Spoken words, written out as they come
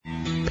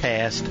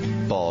Past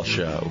Ball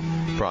Show,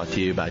 brought to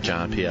you by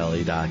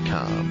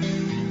JohnPielli.com. Keep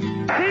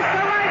the license,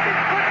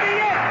 put me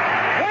in!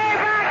 Way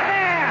back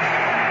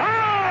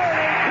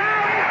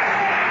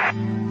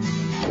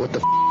there! What the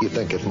you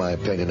think is my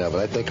opinion of it?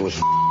 I think it was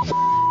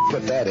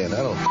put that in.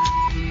 I don't.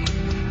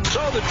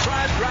 So the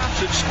Tribe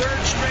drops its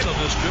third straight of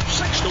this trip,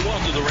 6-1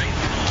 to the Rangers.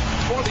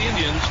 For the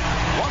Indians,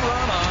 one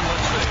run on,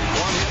 let's see,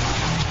 one hit.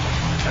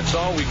 That's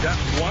all we got.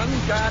 One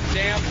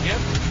goddamn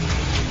hit.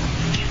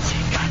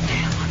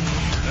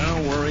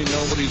 Don't worry,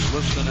 nobody's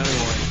listening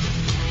anyway.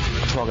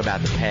 I'm talking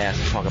about the past,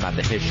 I'm talking about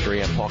the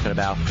history, I'm talking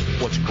about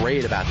what's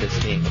great about this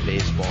game of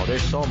baseball.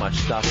 There's so much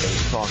stuff that we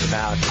talk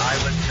about. I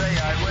would say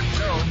I wouldn't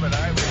know, but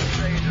I would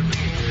say the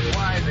reason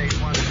why they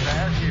won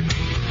that is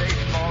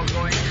baseball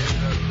going is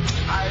a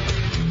highly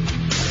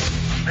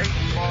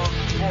baseball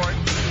sport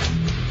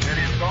that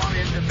has gone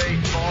into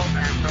baseball,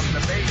 and from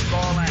the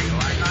baseball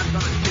angle, I'm not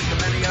going to speak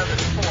of any other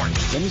sport.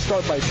 Let me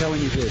start by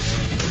telling you this.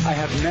 I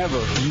have never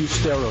used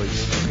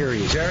steroids,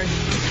 period. Jerry,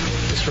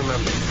 just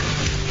remember,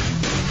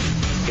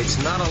 it's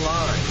not a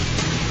lie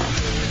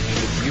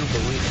if you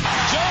believe it.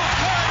 Joe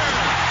Carter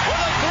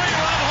with a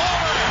 3-run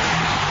homer.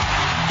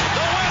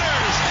 The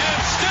winners and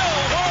still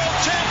world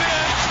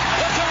champions,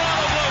 the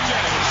Toronto Blue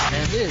Jays.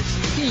 And this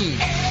team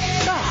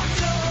sucks.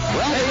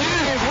 Well,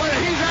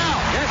 he's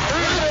out. Yes,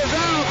 Brad is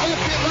out.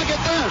 Look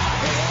at this.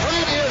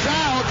 Brad is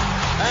out.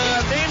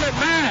 David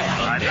Mack.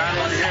 I'm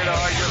not in here to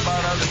argue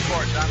about other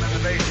sports. I'm in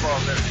the baseball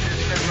business.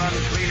 It's been run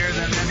cleaner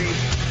than any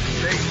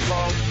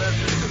baseball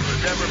business that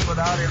was ever put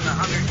out in the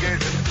 100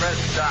 years of the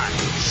present time.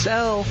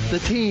 Sell the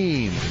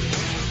team.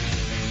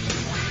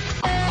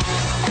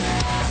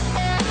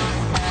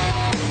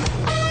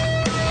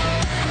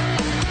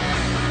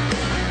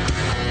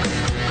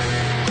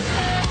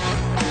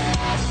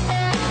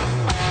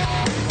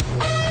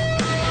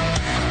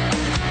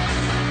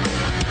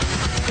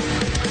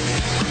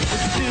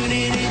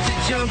 Tuning into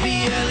John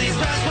Pielli's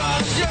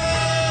Baseball Show.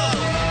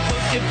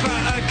 If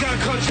I got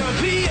John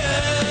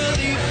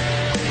Pielli.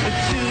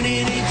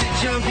 Tuning into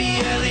John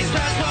Pielli's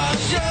Baseball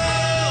Show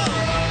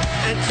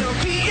at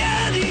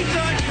JohnPielli.com.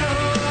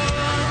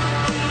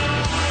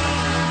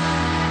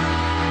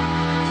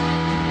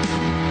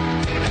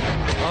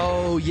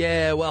 Oh,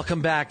 yeah,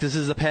 welcome back. This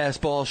is the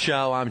Past Ball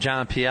Show. I'm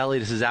John Pielli.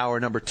 This is hour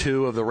number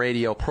 2 of the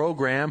radio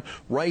program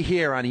right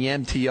here on the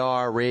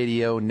MTR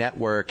Radio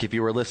Network. If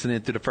you were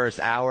listening to the first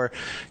hour,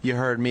 you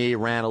heard me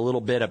rant a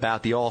little bit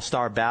about the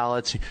All-Star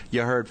ballots.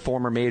 You heard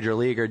former Major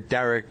Leaguer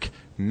Derek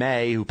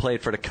May, who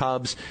played for the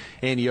Cubs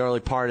in the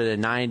early part of the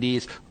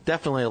 90s.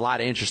 Definitely a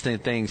lot of interesting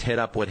things hit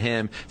up with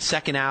him.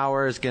 Second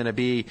hour is going to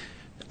be,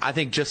 I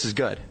think, just as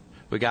good.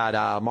 We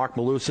got Mark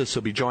Malusis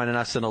who'll be joining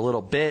us in a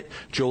little bit.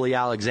 Julie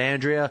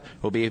Alexandria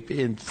will be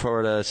in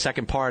for the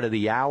second part of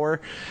the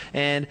hour.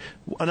 And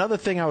another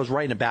thing I was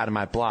writing about in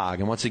my blog,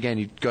 and once again,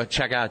 you go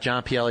check out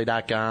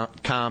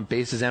JohnPielli.com,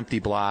 Bases Empty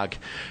blog.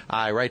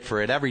 I write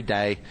for it every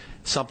day.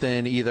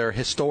 Something either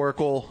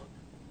historical,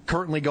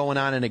 currently going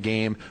on in a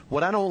game.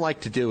 What I don't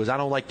like to do is I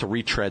don't like to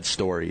retread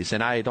stories,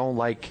 and I don't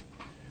like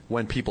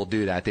when people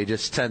do that. They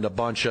just send a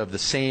bunch of the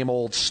same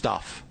old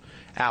stuff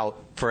out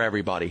for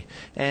everybody.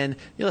 And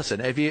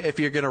listen, if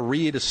you're going to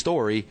read a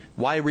story,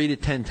 why read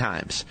it 10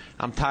 times?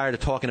 I'm tired of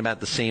talking about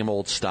the same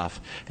old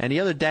stuff. And the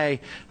other day,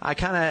 I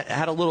kind of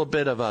had a little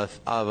bit of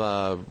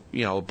a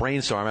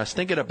brainstorm. I was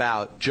thinking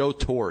about Joe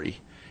Torre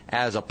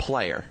as a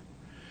player.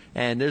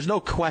 And there's no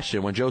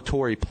question when Joe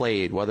Torre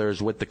played, whether it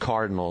was with the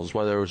Cardinals,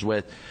 whether it was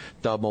with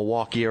the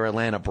Milwaukee or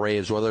Atlanta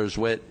Braves, whether it was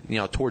with,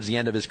 towards the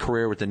end of his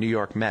career with the New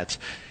York Mets,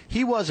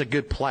 he was a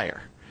good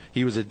player.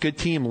 He was a good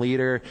team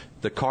leader.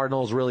 The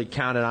Cardinals really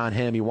counted on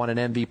him. He won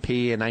an MVP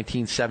in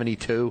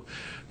 1972.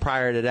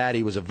 Prior to that,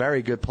 he was a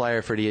very good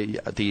player for the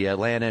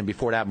Atlanta and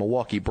before that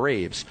Milwaukee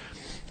Braves.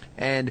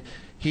 And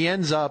he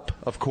ends up,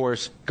 of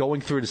course,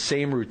 going through the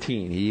same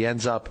routine. He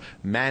ends up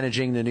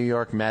managing the New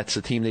York Mets,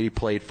 the team that he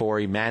played for.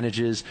 He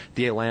manages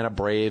the Atlanta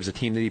Braves, the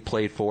team that he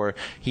played for.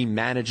 He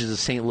manages the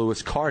St.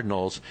 Louis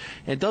Cardinals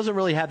and doesn't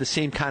really have the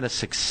same kind of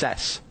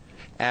success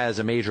as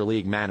a major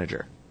league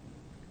manager.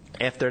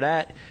 After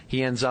that,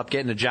 he ends up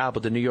getting a job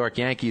with the New York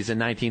Yankees in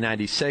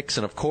 1996,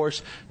 and of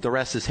course, the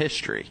rest is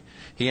history.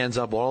 He ends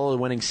up with all the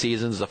winning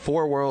seasons, the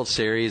 4 World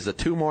Series, the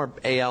 2 more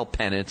AL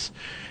pennants,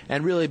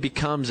 and really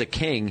becomes a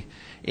king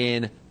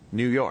in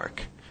New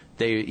York.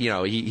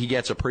 He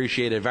gets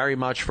appreciated very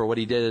much for what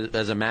he did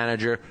as a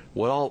manager.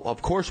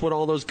 Of course, with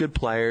all those good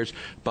players.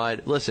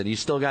 But listen, you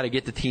still got to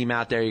get the team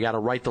out there. You got to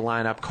write the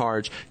lineup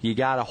cards. You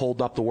got to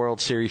hold up the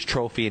World Series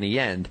trophy in the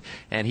end.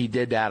 And he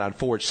did that on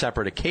 4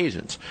 separate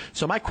occasions.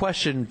 So my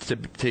question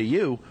to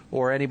you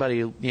or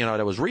anybody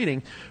that was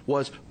reading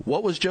was,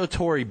 what was Joe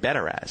Torre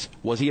better as?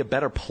 Was he a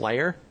better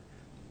player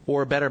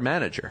or a better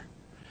manager?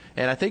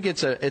 And I think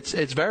it's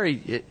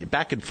very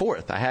back and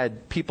forth. I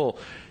had people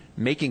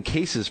making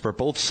cases for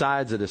both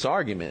sides of this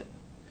argument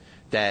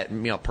that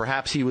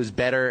perhaps he was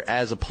better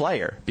as a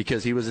player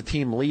because he was a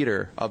team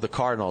leader of the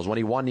Cardinals. When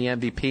he won the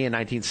MVP in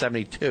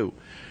 1972,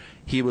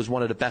 he was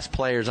one of the best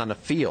players on the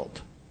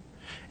field.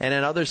 And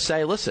then others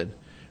say, listen,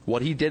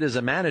 what he did as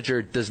a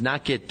manager does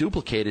not get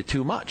duplicated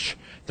too much.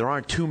 There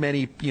aren't too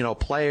many,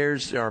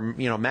 players or,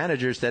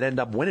 managers that end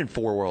up winning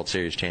 4 World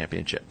Series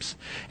championships.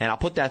 And I'll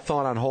put that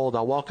thought on hold.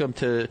 I'll welcome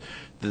to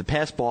the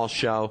Passball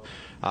Show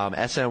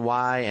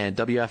SNY and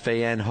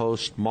WFAN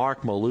host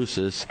Mark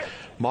Malusis.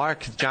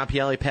 Mark, John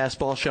Pielli,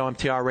 Passball Show,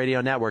 MTR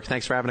Radio Network.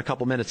 Thanks for having a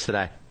couple minutes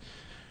today.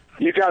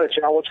 You got it,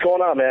 John. What's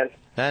going on,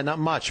 man? Not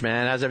much,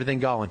 man. How's everything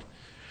going?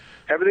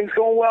 Everything's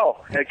going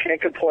well. I can't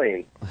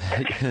complain.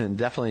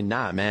 Definitely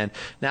not, man.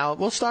 Now,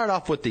 we'll start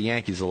off with the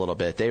Yankees a little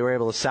bit. They were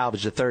able to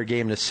salvage the 3rd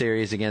game in the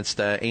series against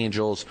the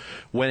Angels,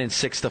 winning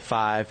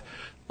 6-5.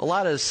 A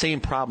lot of the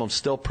same problems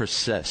still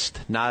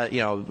persist. Not,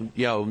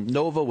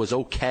 Nova was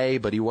okay,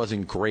 but he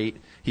wasn't great.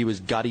 He was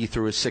gutty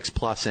through his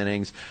 6+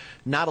 innings.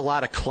 Not a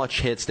lot of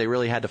clutch hits. They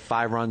really had to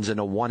 5 runs in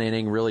a 1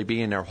 inning, really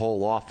being their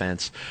whole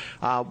offense.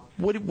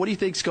 What do you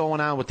think's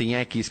going on with the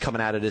Yankees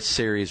coming out of this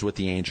series with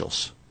the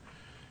Angels?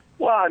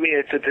 Well, I mean,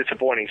 it's a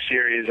disappointing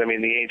series. I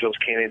mean, the Angels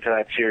came into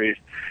that series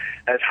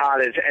as hot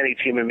as any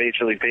team in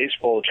Major League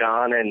Baseball,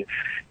 John, and,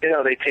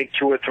 they take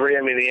 2 or 3.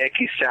 I mean, the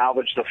Yankees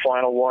salvaged the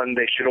final one.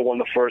 They should have won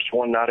the first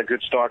one. Not a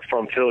good start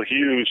from Phil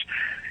Hughes.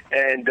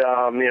 And,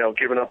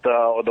 giving up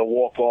the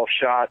walk-off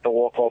shot, the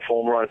walk-off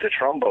home run to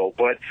Trumbo.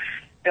 But,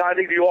 I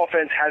think the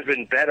offense has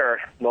been better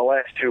in the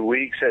last 2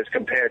 weeks as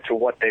compared to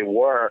what they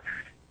were,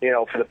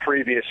 for the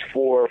previous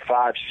 4,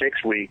 5,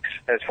 6 weeks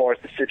as far as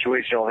the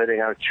situational hitting.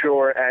 I'm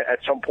sure at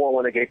some point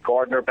when they get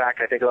Gardner back,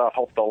 I think that'll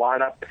help the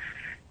lineup.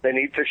 They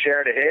need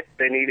Teixeira to hit.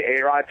 They need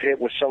A-Rod to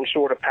hit with some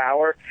sort of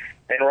power.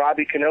 And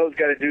Robbie Cano's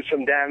got to do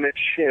some damage.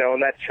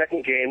 And that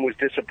second game was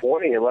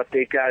disappointing. He left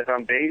 8 guys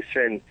on base,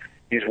 and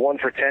he's 1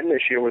 for 10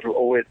 this year with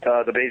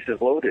the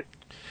bases loaded.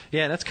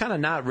 Yeah, that's kind of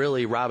not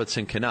really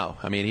Robinson Cano.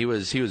 I mean, he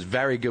was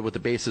very good with the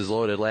bases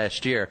loaded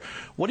last year.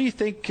 What do you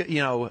think,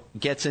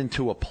 gets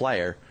into a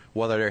player,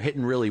 whether they're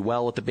hitting really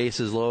well with the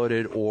bases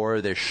loaded or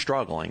they're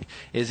struggling?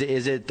 Is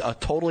it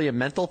totally a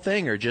mental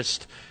thing, or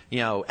just,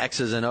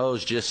 X's and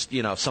O's, just,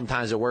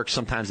 sometimes it works,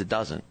 sometimes it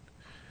doesn't?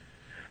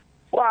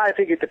 Well, I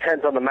think it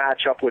depends on the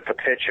matchup with the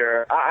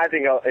pitcher. I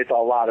think it's a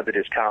lot of it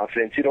is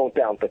confidence. You don't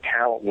doubt the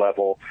talent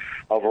level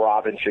of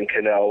Robinson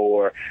Cano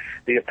or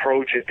the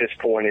approach at this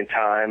point in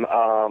time.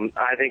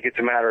 I think it's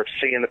a matter of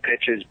seeing the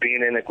pitches,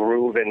 being in a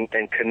groove, and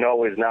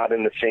Cano is not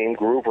in the same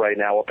groove right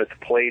now up at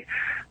the plate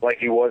like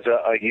he was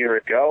a year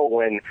ago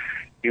when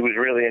he was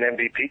really an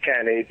MVP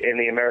candidate in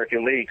the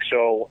American League.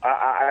 So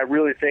I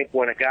really think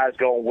when a guy's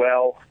going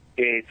well,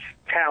 it's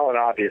talent,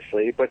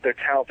 obviously, but they're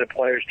talented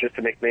players just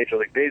to make Major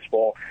League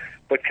Baseball.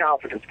 But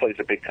confidence plays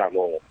a big-time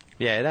role.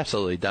 Yeah, it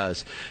absolutely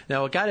does.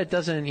 Now, a guy that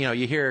doesn't,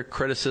 you hear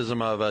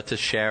criticism of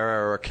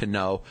Teixeira or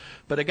Cano,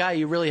 but a guy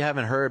you really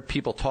haven't heard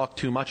people talk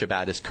too much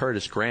about is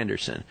Curtis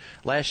Granderson.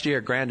 Last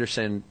year,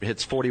 Granderson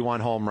hits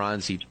 41 home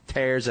runs. He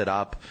tears it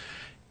up.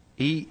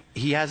 He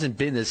hasn't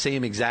been the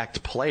same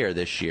exact player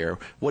this year.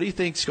 What do you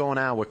think's going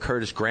on with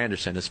Curtis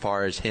Granderson as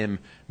far as him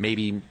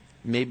maybe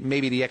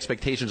the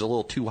expectations a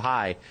little too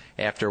high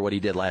after what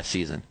he did last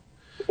season?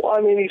 Well,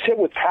 I mean, he's hit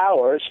with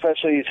power,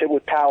 especially he's hit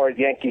with power at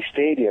Yankee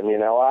Stadium.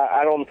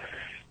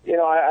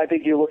 I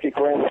think you look at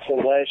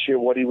Granderson last year,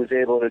 what he was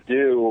able to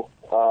do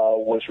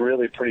was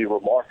really pretty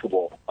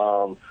remarkable.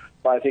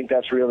 But I think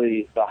that's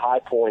really the high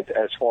point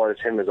as far as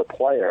him as a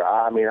player.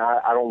 I mean,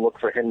 I don't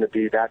look for him to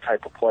be that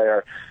type of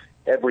player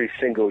every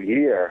single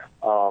year.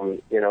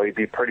 He'd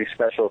be pretty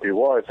special if he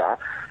was.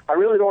 I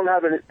really don't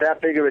have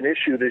that big of an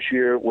issue this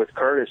year with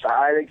Curtis.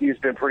 I think he's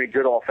been pretty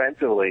good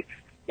offensively.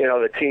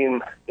 The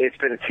team, it's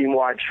been a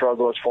team-wide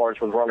struggle as far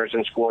as with runners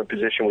in scoring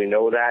position. We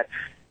know that.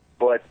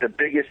 But the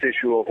biggest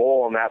issue of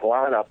all in that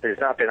lineup has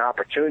not been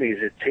opportunities.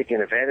 It's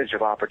taking advantage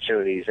of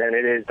opportunities. And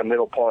it is the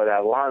middle part of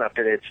that lineup.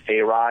 And it's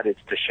A-Rod, it's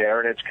Teixeira,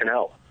 and it's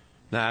Cano.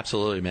 No,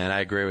 absolutely, man. I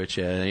agree with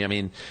you. I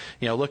mean,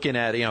 looking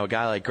at, a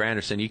guy like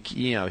Granderson,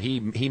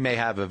 he may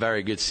have a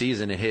very good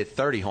season and hit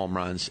 30 home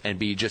runs and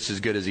be just as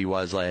good as he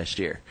was last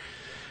year.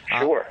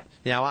 Sure.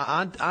 Now,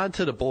 on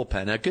to the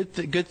bullpen. A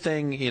good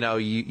thing,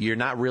 you're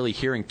not really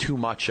hearing too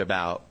much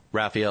about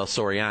Rafael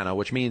Soriano,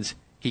 which means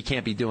he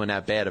can't be doing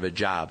that bad of a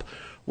job.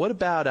 What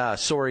about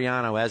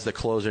Soriano as the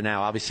closer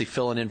now? Obviously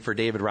filling in for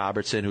David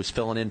Robertson, who's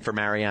filling in for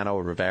Mariano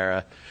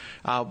Rivera.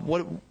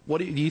 What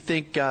do you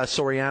think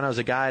Soriano is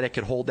a guy that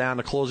could hold down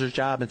the closer's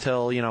job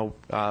until,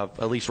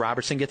 at least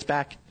Robertson gets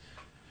back?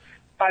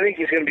 I think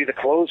he's going to be the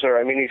closer.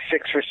 I mean, he's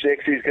 6 for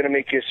 6. He's going to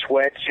make you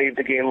sweat. Saved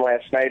the game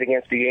last night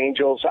against the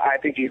Angels. I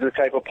think he's the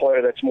type of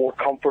player that's more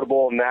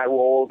comfortable in that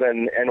role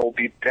and will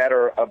be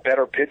a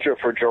better pitcher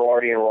for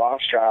Girardi and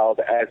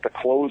Rothschild as the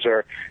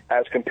closer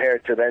as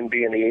compared to then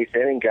being the 8th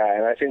inning guy.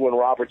 And I think when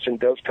Robertson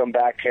does come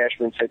back,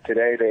 Cashman said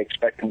today they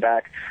expect him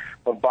back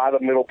by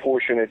the middle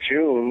portion of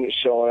June.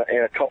 So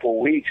in a couple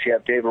of weeks, you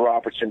have David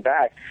Robertson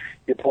back.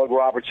 You plug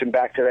Robertson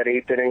back to that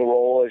 8th inning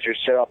role as your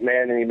setup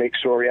man, and you make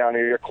Soriano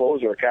your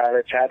closer. A guy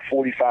that's had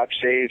 45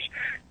 saves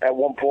at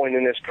one point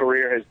in his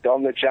career, has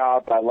done the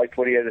job. I liked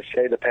what he had to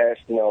say the past,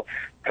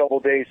 couple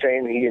of days,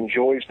 saying he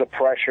enjoys the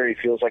pressure. He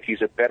feels like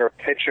he's a better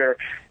pitcher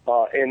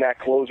in that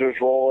closer's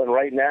role. And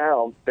right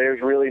now,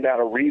 there's really not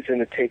a reason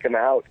to take him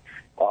out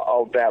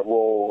of that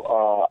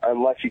role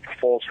unless he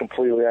falls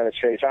completely on his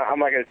face. I'm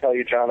not going to tell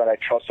you, John, that I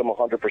trust him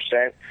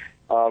 100%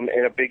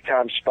 in a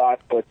big-time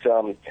spot, but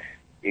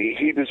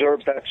he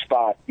deserves that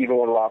spot even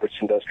when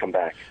Robertson does come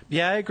back.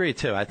 Yeah, I agree,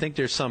 too. I think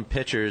there's some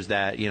pitchers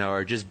that,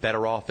 are just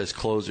better off as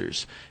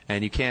closers,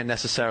 and you can't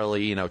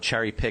necessarily,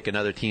 cherry-pick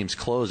another team's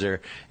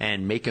closer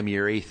and make him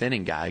your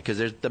eighth-inning guy because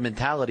the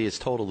mentality is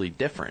totally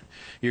different.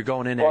 You're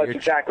going in there. Well, that's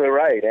exactly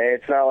right. And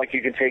it's not like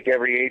you can take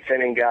every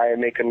eighth-inning guy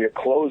and make him your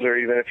closer,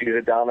 even if he's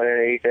a dominant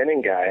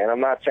eighth-inning guy. And I'm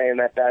not saying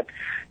that's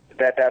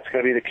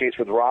going to be the case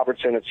with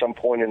Robertson at some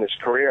point in his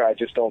career. I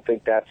just don't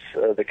think that's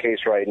the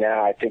case right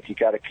now. I think you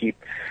got to keep,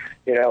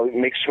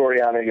 make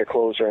Soriano your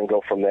closer and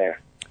go from there.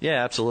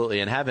 Yeah,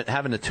 absolutely. And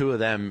having the two of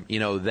them,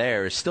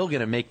 there is still going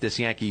to make this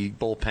Yankee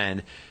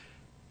bullpen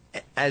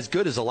as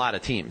good as a lot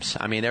of teams.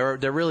 I mean, there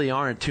really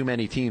aren't too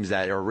many teams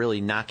that are really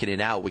knocking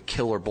it out with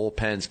killer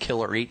bullpens,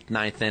 killer 8th,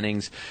 9th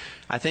innings.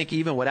 I think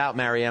even without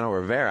Mariano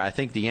Rivera, I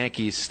think the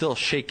Yankees still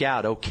shake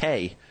out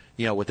okay,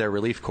 with their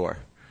relief corps.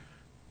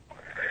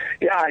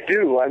 Yeah, I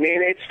do. I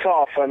mean, it's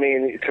tough. I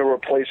mean, to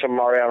replace a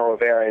Mariano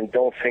Rivera and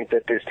don't think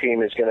that this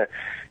team is going to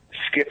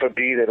skip a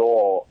beat at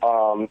all.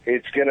 I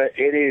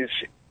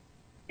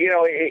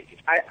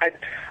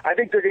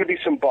think there are going to be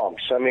some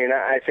bumps. I mean,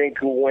 I think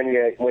when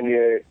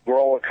you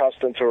grow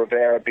accustomed to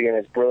Rivera being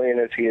as brilliant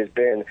as he has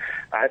been,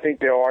 I think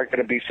there are going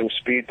to be some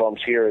speed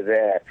bumps here or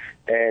there,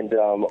 and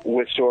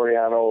with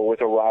Soriano,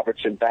 with a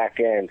Robertson back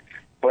end.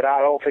 But I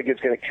don't think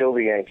it's going to kill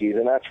the Yankees,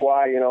 and that's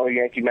why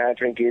Yankee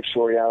management gave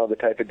Soriano the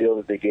type of deal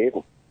that they gave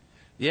him.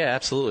 Yeah,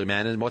 absolutely,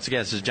 man. And once again,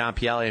 this is John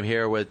Pielli. I'm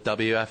here with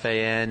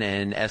WFAN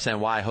and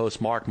SNY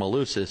host Mark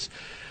Malusis.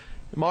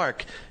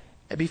 Mark,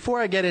 before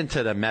I get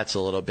into the Mets a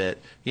little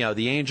bit,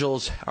 the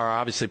Angels are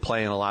obviously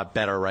playing a lot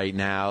better right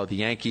now. The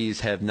Yankees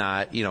have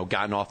not,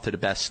 gotten off to the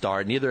best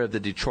start. Neither have the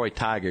Detroit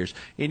Tigers.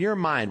 In your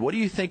mind, what do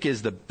you think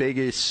is the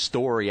biggest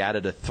story out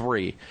of the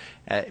three?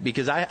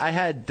 Because I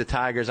had the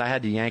Tigers, I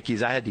had the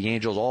Yankees, I had the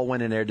Angels all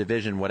winning their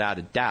division without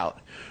a doubt.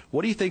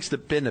 What do you think's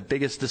been the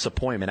biggest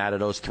disappointment out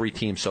of those three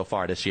teams so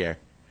far this year?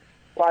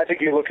 Well, I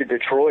think you look at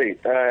Detroit.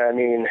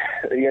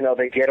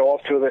 They get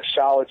off to a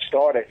solid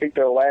start. I think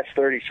their last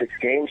 36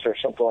 games are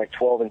something like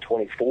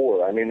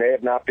 12-24. I mean, they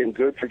have not been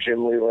good for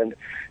Jim Leyland.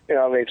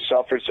 They've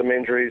suffered some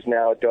injuries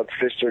now. Doug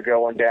Fister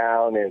going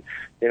down, and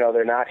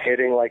they're not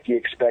hitting like you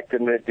expect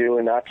them to do,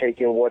 and not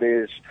taking what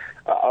is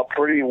a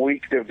pretty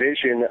weak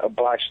division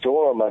by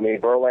storm. I mean,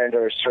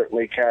 Verlander has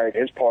certainly carried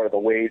his part of the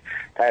weight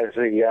as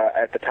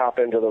at the top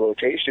end of the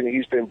rotation.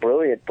 He's been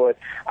brilliant, but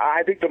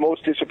I think the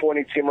most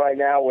disappointing team right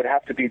now would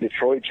have to be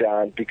Detroit,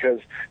 John, because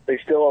they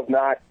still have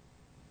not,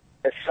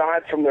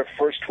 aside from their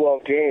first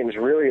 12 games,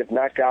 really have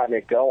not gotten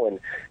it going.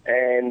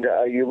 And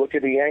you look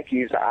at the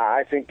Yankees,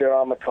 I think they're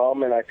on the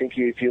come, and I think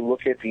if you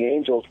look at the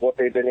Angels, what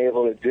they've been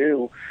able to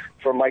do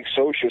for Mike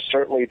Scioscia,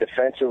 certainly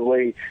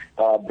defensively,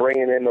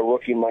 bringing in the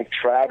rookie Mike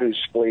Trout, who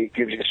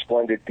gives you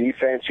splendid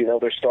defense.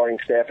 Their starting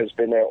staff has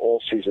been there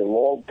all season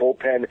long.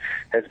 Bullpen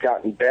has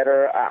gotten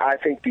better. I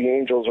think the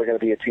Angels are going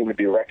to be a team to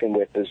be reckoned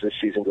with as this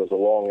season goes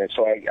along, and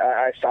so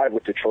I side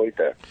with Detroit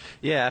there.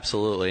 Yeah,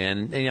 absolutely.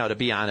 And to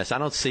be honest, I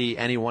don't see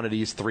any one of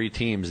these three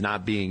teams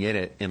not being in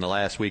it in the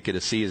last week of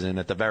the season,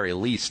 at the very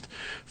least,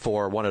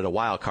 for one of the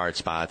wild card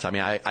spots. I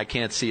mean, I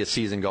can't see a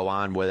season go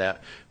on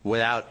without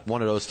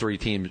one of those three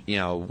teams,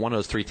 one of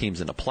those three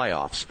teams in the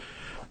playoffs.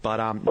 But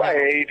right,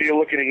 if you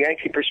look at a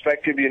Yankee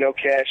perspective,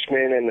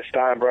 Cashman and the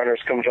Steinbrenners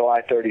come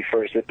July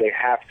 31st, if they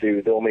have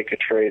to, they'll make a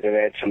trade and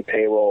add some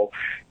payroll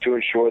to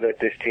ensure that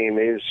this team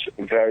is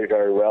very,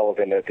 very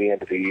relevant at the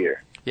end of the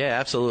year. Yeah,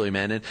 absolutely,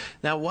 man. And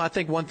now I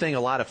think one thing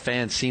a lot of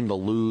fans seem to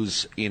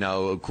lose,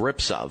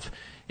 grips of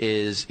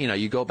is,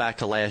 you go back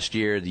to last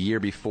year, the year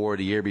before,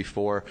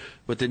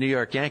 with the New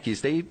York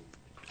Yankees, they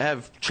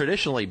have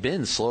traditionally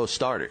been slow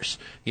starters.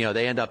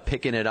 They end up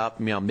picking it up,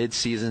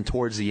 mid-season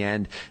towards the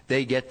end.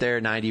 They get their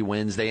 90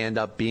 wins. They end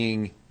up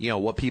being,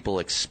 what people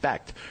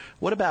expect.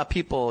 What about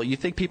people? You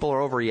think people are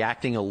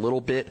overreacting a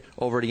little bit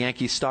over the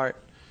Yankees start?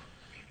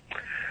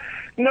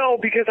 No,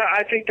 because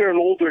I think they're an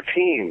older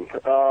team.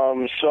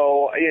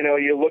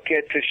 You look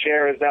at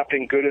Teixeira has not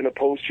been good in the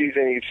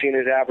postseason. You've seen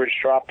his average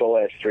drop the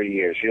last 3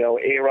 years.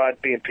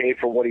 A-Rod being paid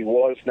for what he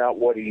was, not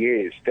what he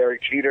is.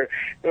 Derek Jeter,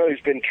 he's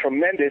been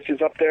tremendous.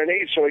 He's up there in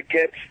age, so it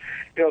gets,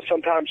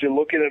 sometimes you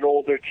look at an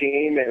older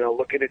team and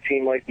look at a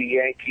team like the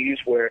Yankees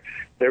where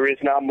there is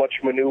not much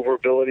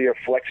maneuverability or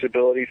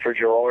flexibility for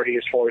Girardi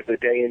as far as the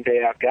day-in,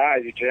 day-out guys.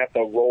 You just have to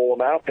roll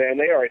them out there, and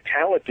they are a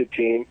talented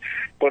team,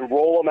 but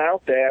roll them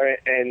out there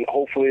and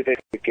hopefully they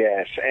get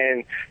gas.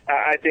 And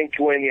I think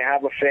when you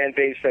have a fan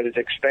base that is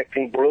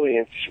expecting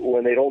brilliance,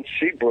 when they don't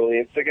see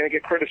brilliance, they're going to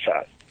get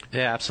criticized.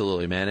 Yeah,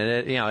 absolutely, man.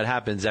 And it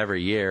happens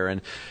every year.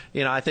 And,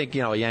 I think,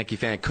 a Yankee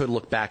fan could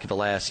look back at the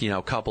last,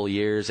 couple of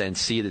years and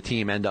see the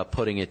team end up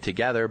putting it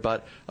together.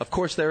 But, of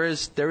course, there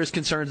is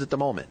concerns at the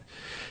moment.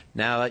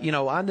 Now,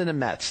 on to the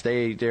Mets.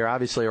 They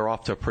obviously are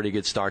off to a pretty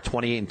good start,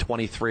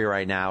 28-23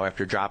 right now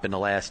after dropping the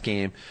last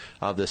game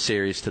of the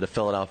series to the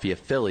Philadelphia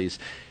Phillies.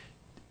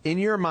 in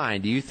your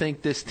mind, do you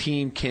think this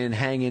team can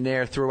hang in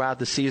there throughout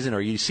the season,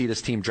 or you see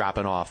this team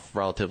dropping off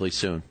relatively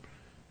soon?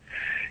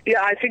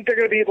 Yeah, I think they're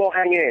going to be able to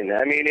hang in.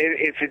 I mean,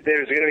 if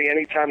there's going to be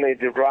any time they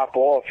drop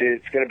off,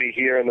 it's going to be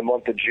here in the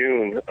month of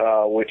June,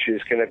 which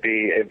is going to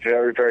be a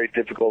very, very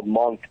difficult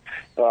month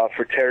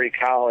for Terry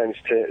Collins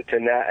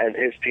and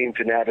his team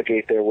to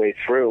navigate their way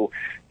through.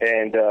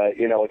 And,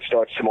 it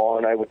starts tomorrow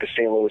night with the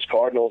St. Louis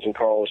Cardinals and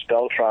Carlos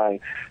Beltran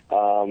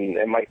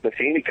and Mike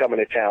Matheny coming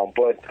to town.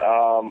 But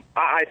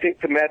I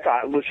think the Mets,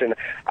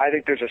 I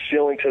think there's a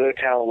ceiling to their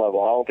talent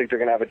level. I don't think they're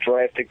going to have a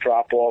drastic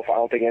drop-off. I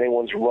don't think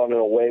anyone's running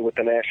away with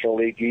the National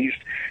League East,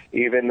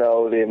 even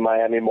though the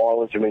Miami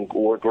Marlins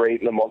were great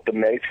in the month of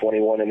May,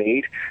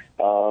 21-8,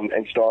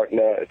 and starting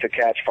to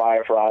catch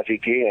fire for Ozzie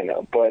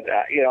Guillen. But,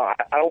 I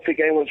don't think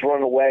anyone's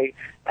running away.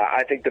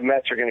 I think the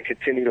Mets are going to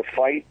continue to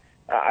fight.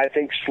 I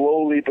think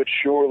slowly but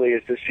surely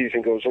as the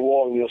season goes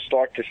along, you'll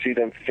start to see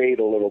them fade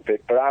a little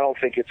bit, but I don't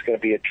think it's going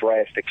to be a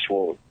drastic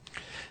swoon.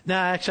 No,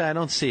 actually, I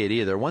don't see it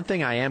either. One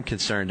thing I am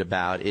concerned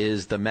about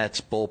is the Mets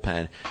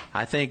bullpen.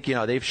 I think,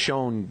 they've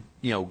shown,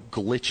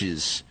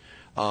 glitches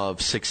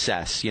of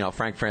success.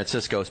 Frank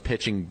Francisco's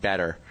pitching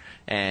better,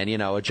 and,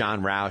 a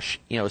John Roush,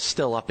 is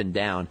still up and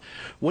down.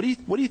 What do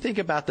you think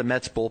about the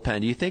Mets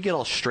bullpen? Do you think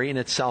it'll straighten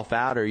itself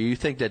out, or do you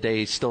think that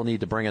they still need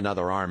to bring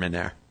another arm in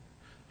there?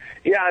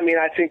 Yeah, I mean,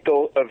 I think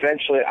they'll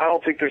eventually. I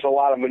don't think there's a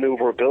lot of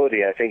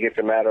maneuverability. I think it's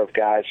a matter of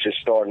guys just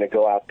starting to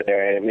go out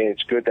there. I mean,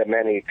 it's good that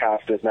Manny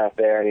Acosta's not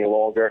there any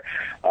longer.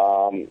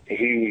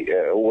 He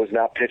was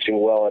not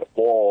pitching well at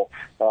all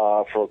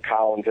for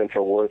Collins and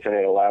for Worth, and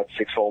it allowed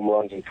 6 home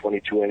runs and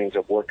 22 innings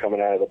of work coming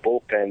out of the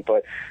bullpen.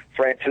 But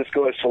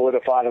Francisco has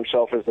solidified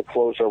himself as the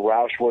closer.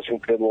 Roush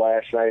wasn't good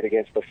last night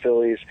against the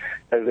Phillies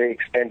as they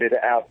extended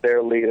out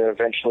their lead and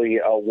eventually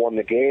won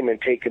the game and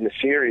taken the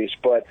series.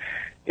 But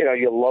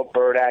you love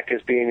Burdack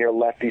as being your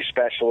lefty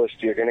specialist.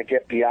 You're going to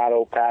get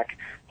Beato back,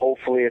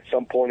 hopefully at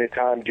some point in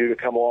time, due to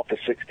come off the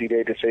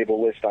 60-day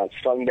disabled list on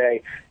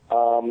Sunday.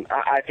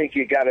 I think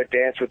you got to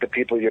dance with the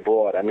people you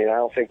brought. I mean, I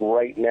don't think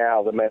right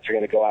now the Mets are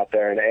going to go out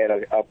there and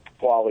add a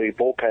quality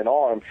bullpen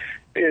arm.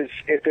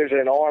 If there's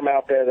an arm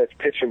out there that's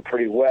pitching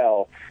pretty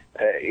well,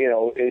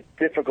 it's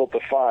difficult to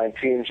find.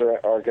 Teams are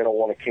going to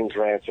want a king's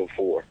ransom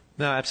for.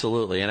 No,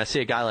 absolutely. And I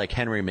see a guy like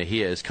Henry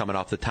Mejia is coming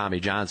off the Tommy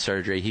John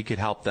surgery. He could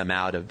help them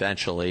out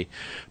eventually.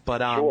 But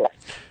sure.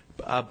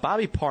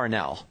 Bobby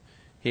Parnell,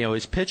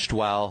 he's pitched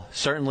well.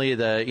 Certainly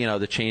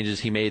the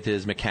changes he made to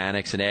his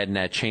mechanics and adding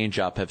that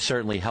changeup have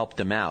certainly helped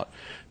him out.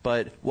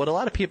 But what a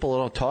lot of people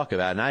don't talk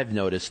about, and I've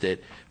noticed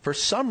it, for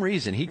some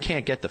reason he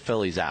can't get the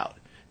Phillies out.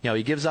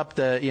 He gives up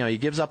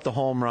the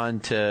home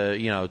run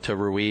to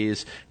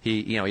Ruiz.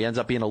 He ends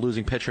up being a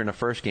losing pitcher in the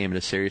first game of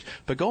the series.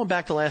 But going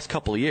back the last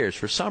couple of years,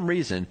 for some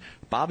reason,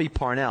 Bobby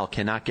Parnell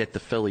cannot get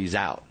the Phillies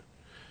out.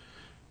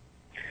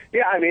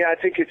 Yeah, I mean, I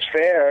think it's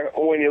fair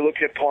when you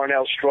look at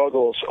Parnell's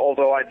struggles,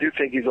 although I do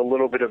think he's a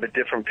little bit of a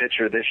different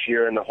pitcher this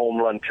year, and the home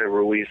run to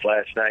Ruiz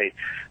last night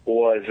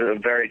was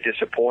very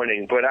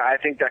disappointing. But I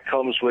think that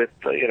comes with,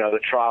 the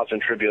trials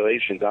and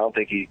tribulations. I don't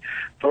think he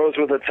throws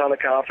with a ton of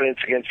confidence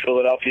against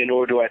Philadelphia,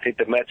 nor do I think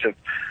the Mets have,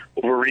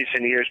 over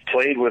recent years,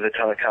 played with a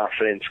ton of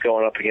confidence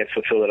going up against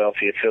the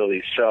Philadelphia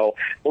Phillies. So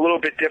a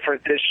little bit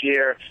different this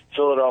year.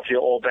 Philadelphia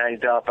all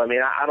banged up. I mean,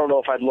 I don't know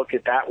if I'd look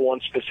at that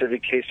one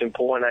specific case in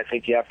point. I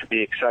think you have to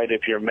be excited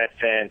if you're a Met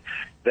fan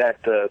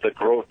that the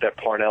growth that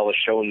Parnell has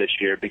shown this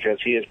year, because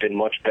he has been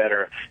much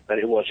better than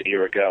he was a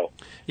year ago.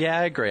 Yeah,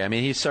 I agree. I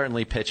mean, he's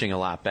certainly pitching a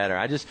lot better.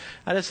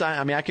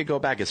 I could go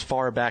back as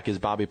far back as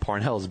Bobby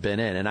Parnell's been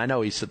in, and I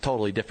know he's a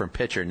totally different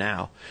pitcher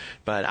now.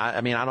 But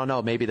I don't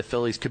know. Maybe the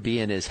Phillies could be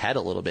in his head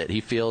a little bit.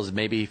 He feels the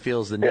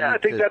need. Yeah, I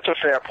think that's a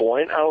fair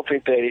point. I don't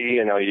think that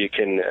you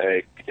can.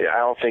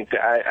 I think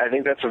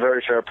that's a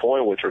very fair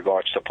point with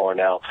regards to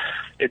Parnell.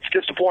 It's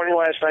disappointing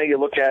last night. You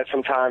look at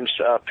sometimes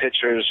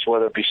pitchers,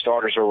 whether it be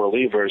starters or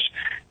relievers,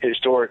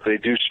 historically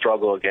do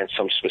struggle against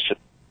some specific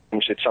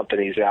teams. It's something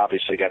he's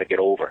obviously got to get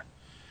over.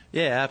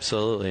 Yeah,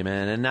 absolutely,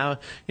 man. And now,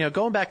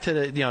 going back to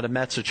the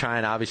Mets are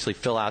trying to obviously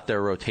fill out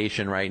their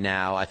rotation right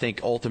now. I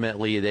think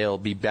ultimately they'll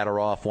be better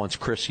off once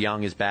Chris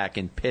Young is back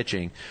in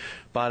pitching.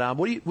 But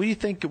what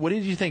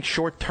did you think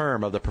short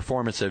term of the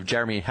performance of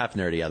Jeremy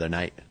Hefner the other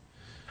night?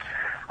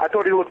 I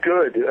thought he looked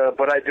good,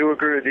 but I do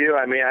agree with you.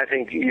 I mean, I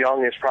think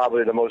Young is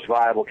probably the most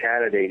viable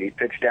candidate. He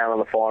pitched down on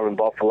the farm in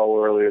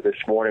Buffalo earlier this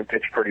morning,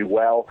 pitched pretty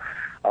well.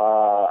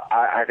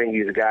 I think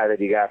he's a guy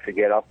that you have to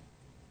get up.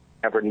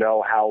 Never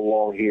know how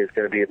long he is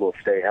going to be able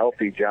to stay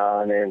healthy,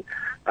 John. And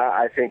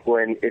I think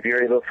if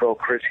you're able to throw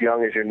Chris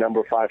Young as your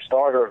number 5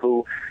 starter,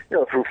 who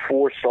threw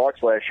 4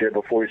 starts last year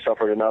before he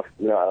suffered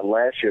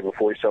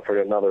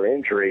another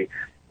injury,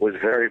 was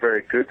very,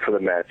 very good for the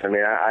Mets. I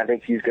mean, I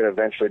think he's going to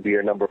eventually be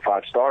your number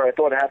 5 starter. I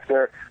thought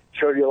Hefner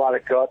showed you a lot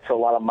of guts, a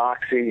lot of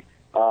moxie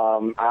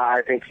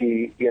I think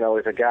he,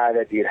 is a guy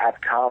that you'd have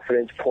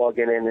confidence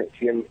plugging in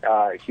him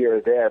here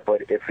or there.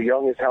 But if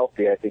Young is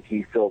healthy, I think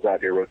he fills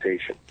out your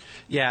rotation.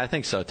 Yeah, I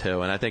think so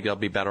too, and I think they'll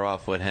be better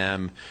off with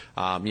him.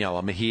 A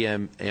Mejia,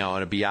 and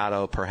a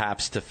Beato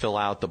perhaps to fill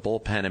out the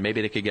bullpen, and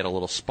maybe they could get a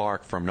little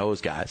spark from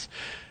those guys.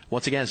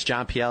 Once again, it's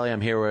John Pielli.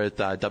 I'm here with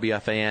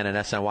WFAN and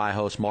SNY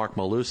host Mark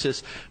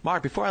Malusis.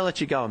 Mark, before I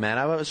let you go, man,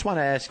 I just want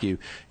to ask you,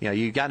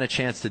 you've gotten a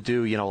chance to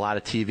do, a lot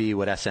of TV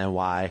with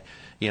SNY.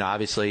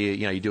 Obviously,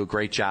 you do a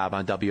great job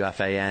on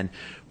WFAN.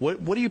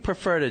 What do you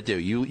prefer to do?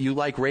 You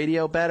like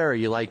radio better, or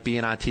you like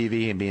being on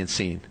TV and being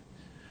seen?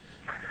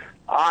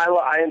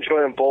 I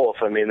enjoy them both.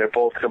 I mean, they're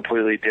both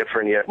completely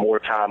different. You have more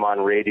time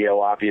on radio,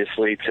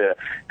 obviously, to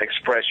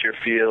express your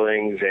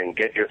feelings and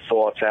get your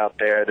thoughts out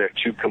there. They're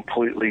two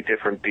completely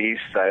different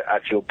beasts. I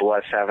feel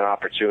blessed to have an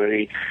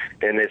opportunity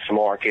in this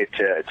market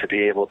to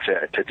be able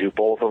to do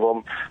both of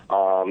them.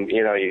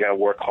 You got to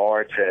work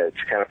hard to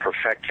kind of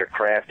perfect your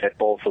craft at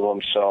both of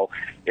them. So,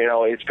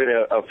 it's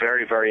been a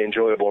very, very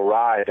enjoyable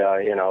ride,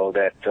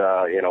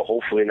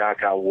 hopefully,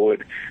 knock on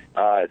wood,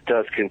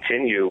 does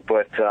continue.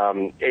 But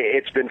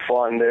it's been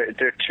fun.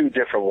 They're two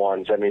different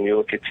ones. I mean, you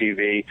look at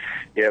TV,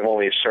 you have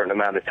only a certain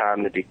amount of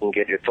time that you can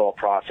get your thought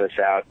process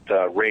out.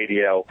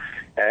 Radio,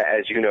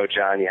 as you know,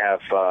 John, you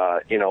have,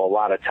 a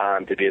lot of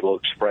time to be able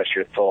to express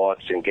your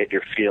thoughts and get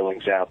your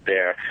feelings out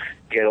there,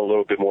 get a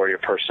little bit more of your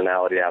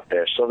personality out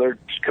there. So they're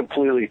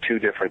completely two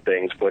different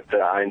things, but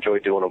I enjoy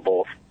doing them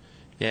both.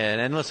 Yeah,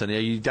 and listen,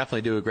 you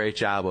definitely do a great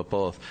job with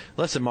both.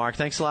 Listen, Mark,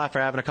 thanks a lot for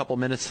having a couple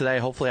minutes today.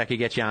 Hopefully I could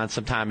get you on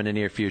sometime in the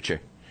near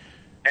future.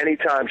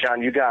 Anytime,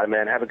 John. You got it,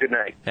 man. Have a good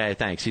night. Hey,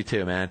 thanks. You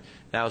too, man.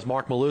 That was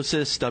Mark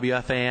Malusis,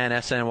 WFAN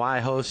SNY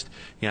host.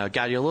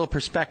 Got you a little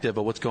perspective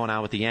of what's going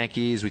on with the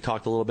Yankees. We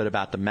talked a little bit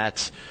about the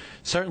Mets.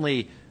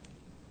 Certainly,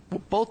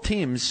 both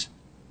teams,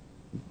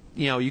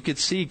 you could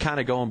see kind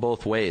of going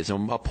both ways.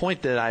 And a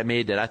point that I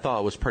made that I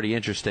thought was pretty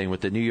interesting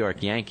with the New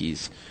York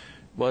Yankees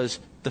was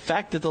the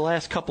fact that the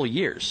last couple of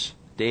years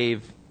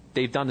they've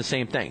done the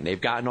same thing.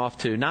 They've gotten off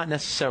to not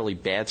necessarily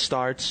bad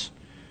starts,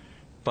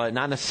 but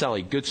not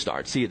necessarily good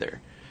starts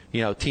either.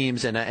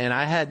 Teams, and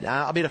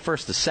I'll be the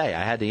first to say,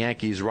 I had the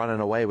Yankees running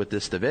away with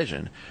this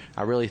division.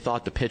 I really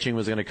thought the pitching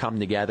was going to come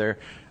together.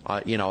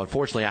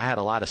 Unfortunately, I had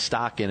a lot of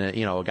stock in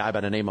a guy by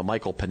the name of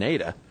Michael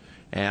Pineda,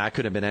 and I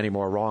couldn't have been any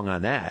more wrong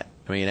on that.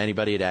 I mean,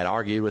 anybody that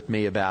argued with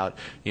me about,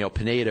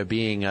 Pineda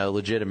being a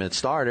legitimate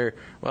starter,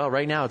 well,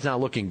 right now it's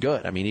not looking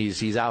good. I mean,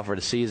 he's out for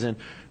the season.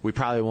 We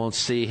probably won't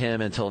see him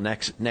until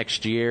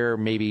next year,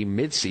 maybe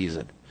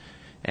mid-season.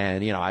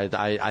 And,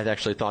 I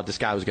actually thought this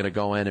guy was going to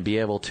go in and be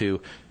able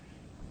to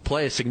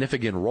play a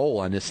significant role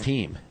on this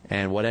team.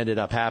 And what ended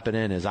up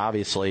happening is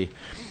obviously,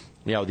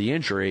 the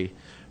injury.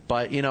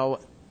 But,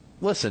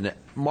 listen,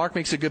 Mark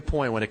makes a good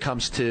point when it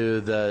comes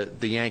to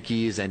the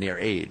Yankees and their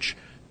age.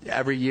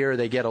 Every year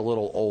they get a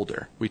little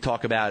older. We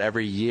talk about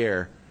every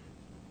year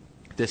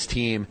this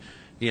team,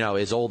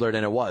 is older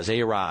than it was.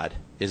 A-Rod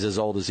is as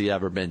old as he's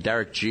ever been.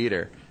 Derek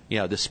Jeter,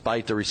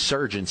 despite the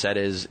resurgence at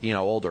his,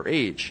 older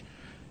age,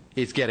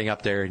 is getting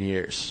up there in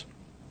years.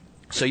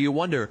 So you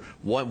wonder,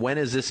 when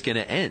is this going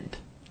to end?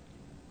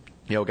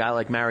 A guy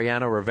like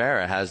Mariano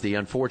Rivera has the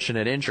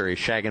unfortunate injury,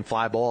 shagging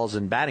fly balls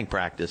in batting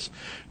practice,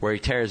 where he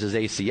tears his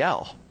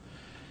ACL.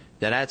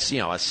 That's,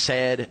 as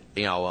sad,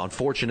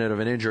 unfortunate of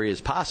an injury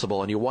as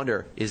possible, and you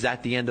wonder, is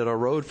that the end of the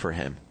road for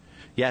him?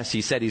 Yes,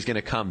 he said he's going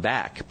to come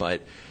back,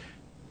 but,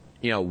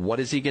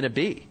 what is he going to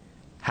be?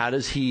 How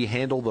does he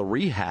handle the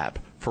rehab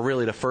for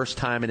really the first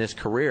time in his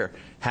career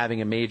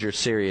having a major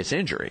serious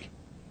injury?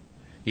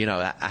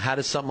 How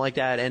does something like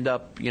that end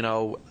up,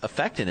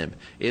 affecting him?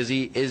 Is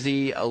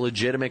he a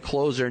legitimate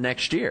closer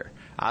next year?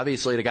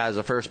 Obviously, the guy's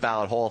a first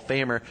ballot Hall of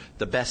Famer,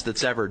 the best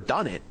that's ever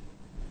done it.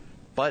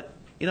 But,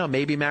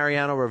 maybe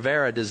Mariano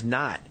Rivera does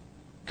not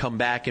come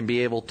back and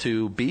be able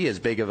to be as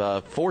big of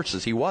a force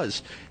as he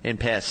was in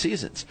past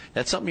seasons.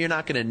 That's something you're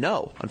not going to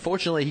know.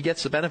 Unfortunately, he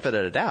gets the benefit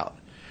of the doubt.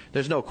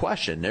 There's no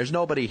question. There's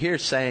nobody here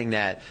saying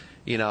that,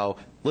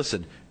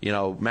 listen,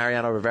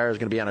 Mariano Rivera is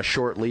going to be on a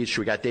short leash.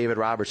 We got David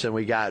Robertson.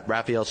 We got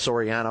Rafael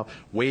Soriano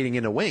waiting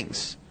in the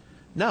wings.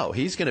 No,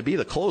 he's going to be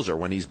the closer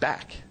when he's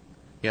back.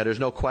 There's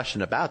no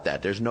question about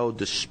that. There's no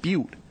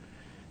dispute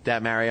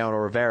that Mariano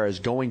Rivera is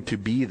going to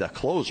be the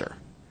closer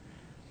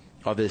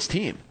of this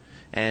team.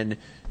 And,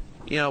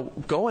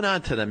 going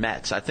on to the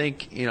Mets, I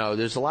think,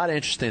 there's a lot of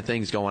interesting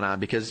things going on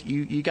because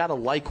you got to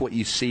like what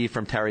you see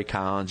from Terry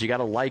Collins. You got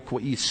to like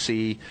what you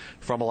see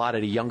from a lot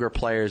of the younger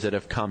players that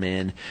have come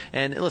in.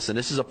 And listen,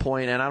 this is a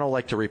point, and I don't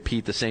like to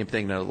repeat the same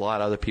thing that a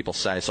lot of other people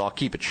say, so I'll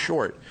keep it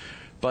short.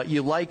 But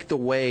you like the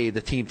way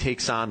the team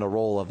takes on the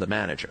role of the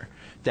manager.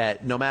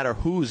 That no matter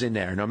who's in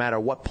there, no matter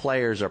what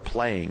players are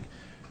playing,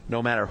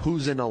 no matter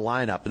who's in the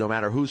lineup, no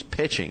matter who's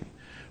pitching,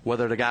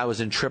 whether the guy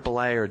was in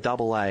AAA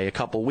or AA a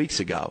couple weeks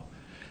ago,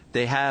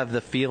 they have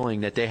the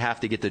feeling that they have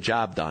to get the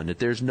job done, that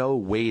there's no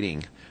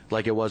waiting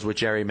like it was with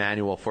Jerry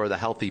Manuel for the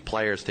healthy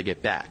players to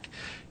get back.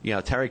 You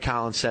know, Terry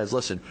Collins says,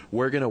 listen,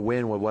 we're going to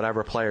win with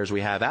whatever players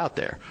we have out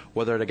there.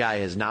 Whether the guy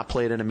has not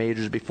played in the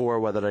majors before,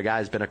 whether the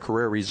guy's been a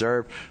career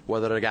reserve,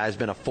 whether the guy's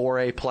been a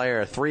 4A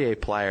player, a 3A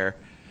player,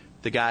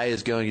 the guy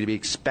is going to be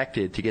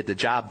expected to get the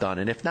job done.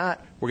 And if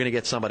not, we're going to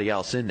get somebody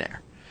else in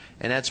there.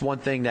 And that's one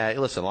thing that,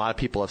 listen, a lot of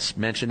people have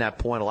mentioned that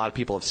point. A lot of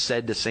people have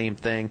said the same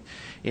thing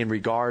in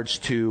regards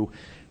to,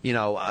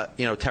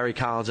 Terry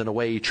Collins and the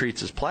way he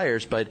treats his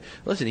players. But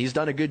listen, he's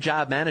done a good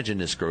job managing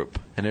this group,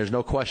 and there's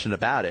no question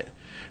about it.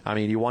 I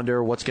mean, you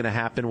wonder what's going to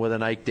happen with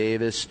an Ike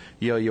Davis.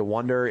 You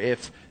wonder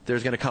if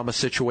there's going to come a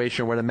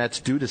situation where the Mets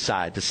do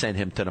decide to send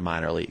him to the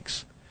minor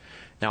leagues.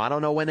 Now, I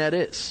don't know when that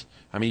is.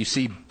 I mean, you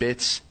see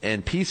bits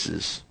and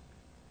pieces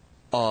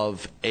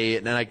of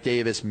an Ike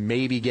Davis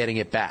maybe getting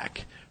it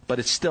back, but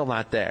it's still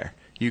not there.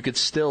 You could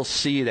still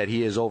see that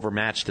he is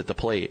overmatched at the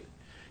plate.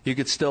 You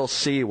could still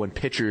see when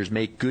pitchers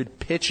make good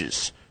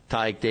pitches to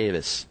Ike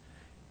Davis,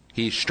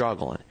 he's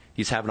struggling.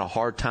 He's having a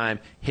hard time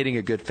hitting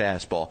a good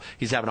fastball.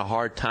 He's having a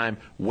hard time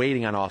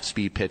waiting on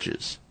off-speed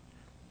pitches.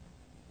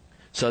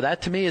 So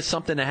that, to me, is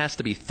something that has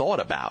to be thought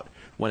about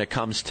when it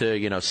comes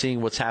to,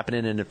 seeing what's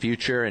happening in the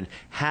future and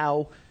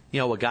how,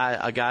 a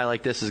guy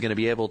like this is going to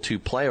be able to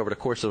play over the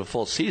course of a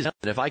full season.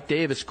 And if Ike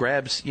Davis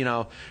grabs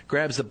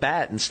the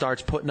bat and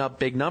starts putting up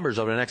big numbers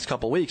over the next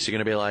couple of weeks, you're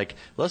going to be like,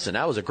 listen,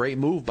 that was a great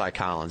move by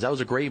Collins. That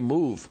was a great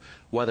move,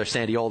 whether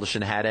Sandy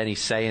Alderson had any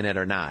say in it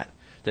or not,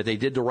 that they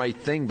did the right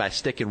thing by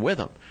sticking with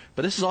him.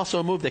 But this is also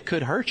a move that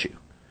could hurt you.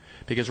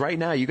 Because right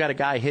now you got a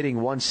guy hitting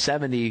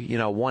 170,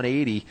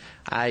 180.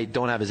 I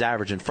don't have his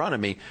average in front of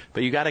me,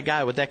 but you got a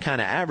guy with that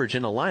kind of average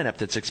in the lineup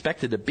that's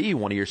expected to be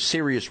one of your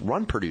serious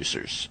run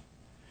producers.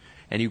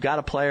 And you got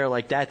a player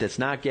like that that's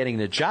not getting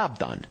the job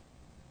done.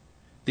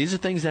 These are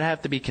things that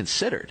have to be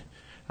considered.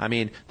 I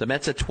mean, the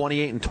Mets at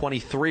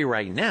 28-23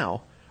 right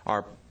now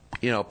are,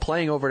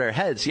 playing over their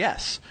heads,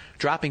 yes.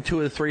 Dropping 2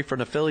 of the 3 from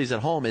the Phillies at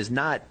home is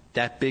not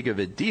that big of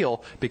a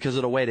deal because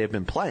of the way they've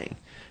been playing.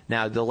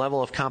 Now, the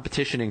level of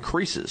competition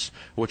increases,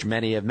 which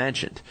many have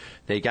mentioned.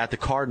 They got the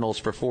Cardinals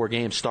for 4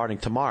 games starting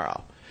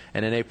tomorrow.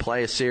 And then they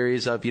play a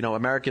series of,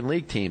 American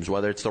League teams,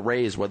 whether it's the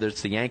Rays, whether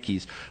it's the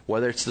Yankees,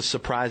 whether it's the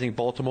surprising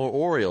Baltimore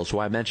Orioles, who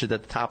I mentioned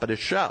at the top of the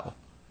show.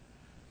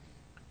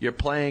 You're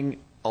playing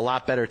a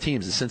lot better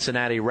teams, the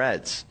Cincinnati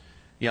Reds.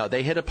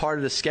 They hit a part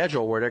of the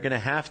schedule where they're going to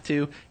have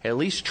to at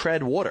least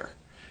tread water.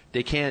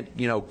 They can't,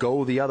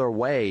 go the other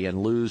way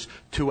and lose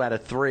 2 out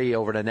of 3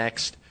 over the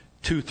next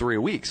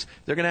 2-3 weeks.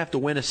 They're going to have to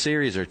win a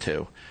series or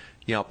two.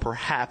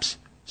 Perhaps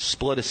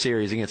split a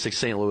series against the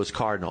St. Louis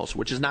Cardinals,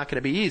 which is not going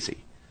to be easy.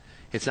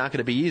 It's not going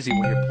to be easy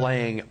when you're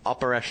playing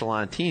upper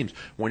echelon teams,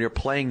 when you're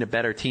playing the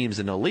better teams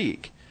in the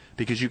league,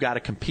 because you got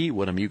to compete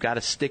with them. You got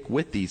to stick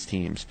with these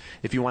teams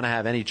if you want to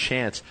have any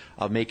chance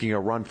of making a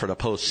run for the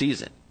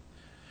postseason.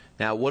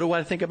 Now, what do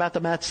I think about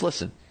the Mets?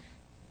 Listen,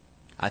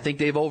 I think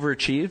they've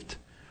overachieved.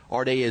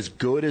 Are they as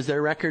good as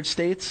their record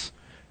states?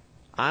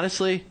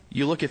 Honestly,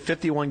 you look at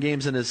 51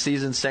 games in the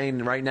season saying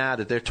right now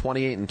that they're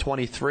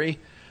 28-23.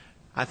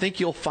 I think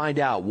you'll find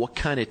out what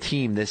kind of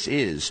team this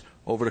is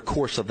over the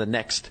course of the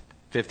next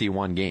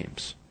 51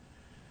 games.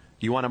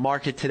 You want to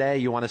mark it today?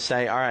 You want to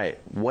say, all right,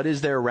 what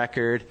is their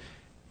record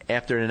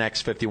after the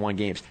next 51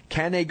 games?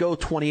 Can they go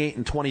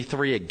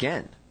 28-23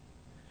 again?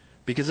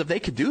 Because if they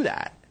could do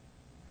that,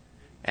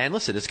 and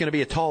listen, it's going to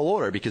be a tall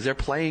order because they're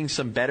playing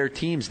some better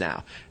teams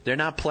now. They're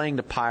not playing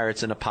the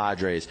Pirates and the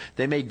Padres.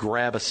 They may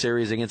grab a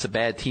series against a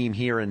bad team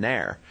here and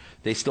there.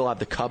 They still have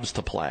the Cubs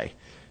to play.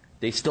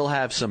 They still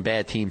have some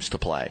bad teams to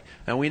play.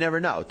 And we never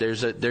know.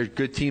 There's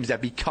good teams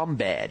that become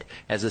bad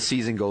as the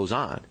season goes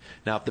on.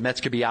 Now, if the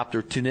Mets could be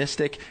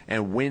opportunistic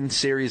and win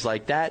series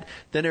like that,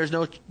 then there's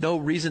no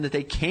reason that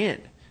they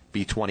can't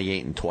be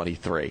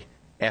 28-23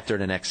 after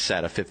the next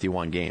set of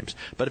 51 games.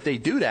 But if they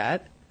do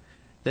that,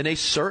 then they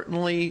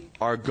certainly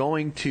are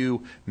going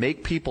to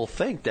make people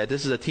think that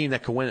this is a team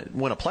that can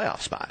win a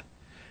playoff spot.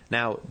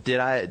 Now, did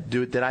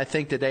I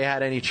think that they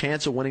had any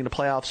chance of winning the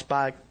playoff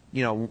spot,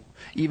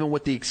 even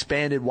with the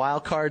expanded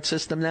wild card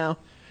system now?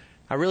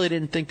 I really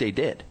didn't think they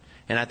did.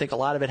 And I think a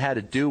lot of it had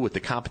to do with the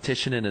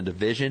competition in the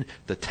division,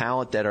 the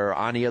talent that are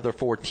on the other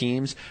 4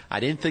 teams. I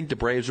didn't think the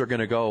Braves were going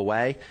to go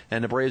away.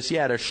 And the Braves,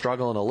 they're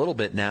struggling a little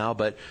bit now,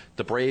 but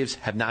the Braves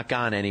have not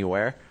gone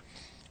anywhere.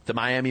 The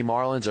Miami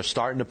Marlins are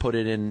starting to put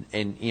it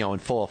in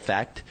full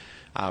effect.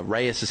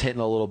 Reyes is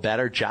hitting a little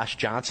better. Josh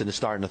Johnson is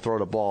starting to throw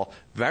the ball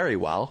very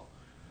well.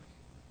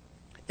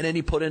 And then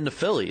you put in the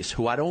Phillies,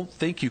 who I don't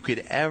think you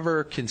could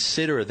ever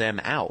consider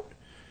them out.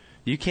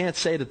 You can't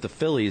say that the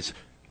Phillies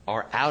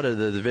are out of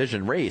the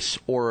division race,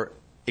 or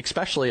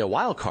especially a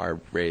wild card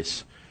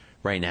race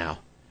right now,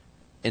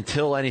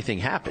 until anything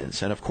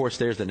happens. And, of course,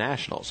 there's the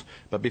Nationals.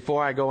 But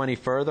before I go any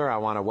further, I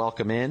want to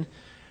welcome in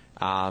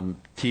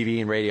TV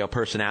and radio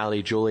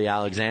personality Julie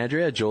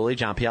Alexandria. Julie,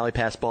 John Pielli,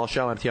 Passball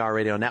Show, MTR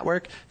Radio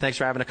Network. Thanks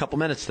for having a couple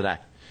minutes today.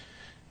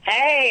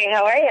 Hey,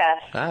 how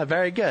are you?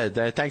 Very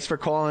good. Thanks for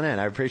calling in.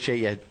 I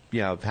appreciate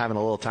you having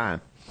a little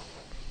time.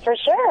 For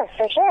sure,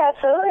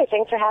 absolutely.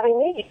 Thanks for having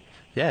me.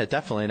 Yeah,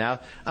 definitely. Now,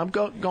 I'm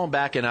going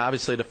back, and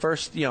obviously the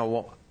first,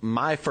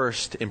 my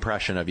first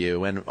impression of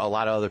you, and a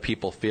lot of other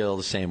people feel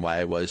the same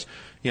way, was,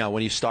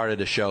 when you started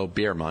the show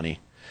Beer Money.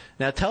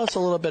 Now, tell us a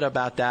little bit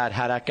about that,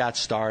 how that got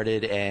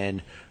started,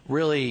 and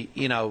really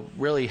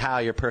how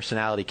your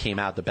personality came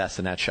out the best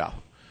in that show.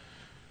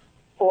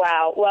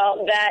 Wow.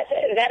 Well,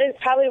 that is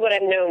probably what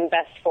I'm known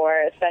best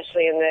for,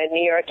 especially in the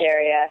New York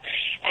area,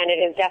 and it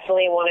is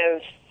definitely one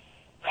of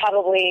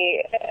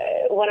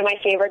my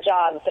favorite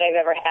jobs that I've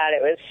ever had.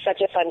 It was such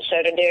a fun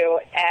show to do,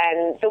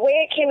 and the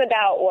way it came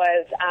about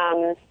was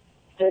I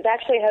was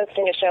actually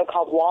hosting a show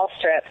called Wall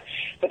Strip,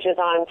 which is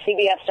on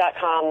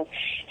CBS.com,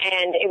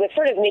 and it was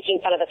sort of making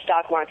fun of the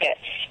stock market.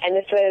 And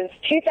this was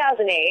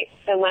 2008,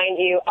 so mind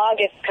you,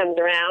 August comes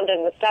around,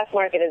 and the stock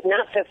market is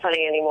not so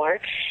funny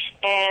anymore.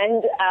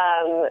 And,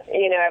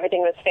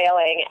 everything was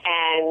failing.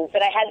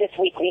 But I had this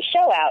weekly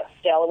show out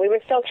still. We were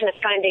still kind of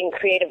finding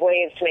creative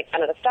ways to make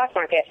fun of the stock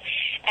market.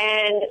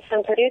 And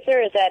some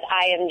producers at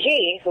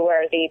IMG, who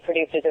are the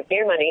producers of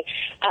Beer Money,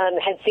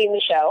 had seen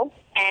the show.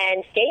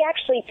 And they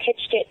actually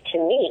pitched it to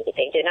me.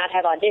 They did not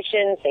have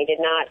auditions. They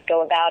did not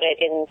go about it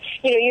in,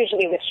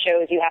 usually with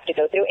shows you have to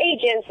go through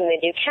agents and they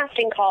do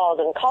casting calls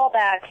and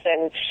callbacks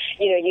and,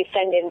 you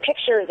send in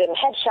pictures and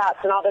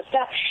headshots and all this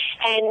stuff.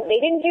 And they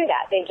didn't do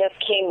that. They just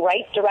came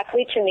right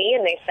directly to me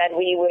and they said,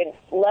 we would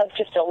love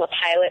to film a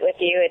pilot with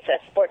you. It's a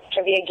sports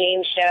trivia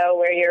game show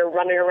where you're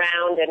running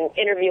around and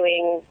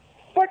interviewing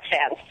sports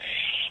fans.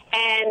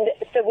 And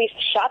so we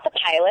shot the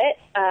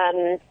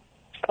pilot,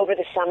 over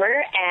the summer,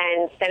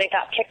 and then it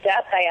got picked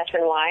up by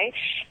SNY,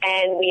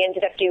 and we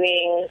ended up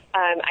doing,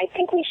 I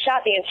think we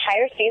shot the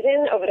entire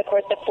season over the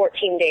course of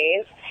 14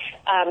 days,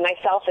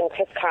 myself and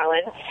Chris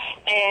Carlin,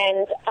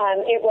 and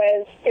it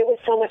was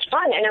so much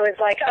fun, and I was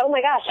like, oh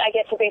my gosh, I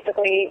get to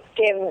basically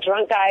give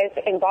drunk guys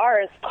in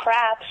bars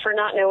crap for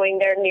not knowing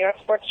their New York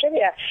sports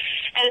trivia,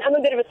 and I'm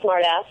a bit of a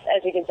smartass,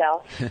 as you can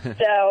tell,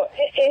 so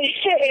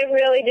it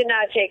really did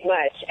not take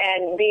much,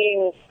 and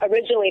being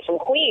originally from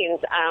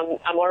Queens,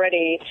 I'm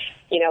already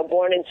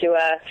born into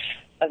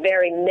a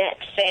very Met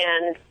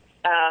fan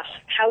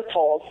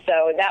household,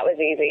 so that was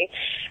easy.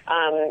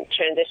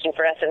 Transition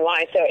for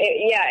SNY, so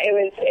it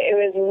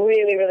was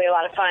really, really a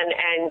lot of fun,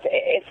 and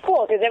it's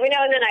cool because every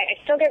now and then I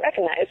still get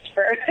recognized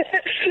for.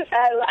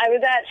 I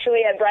was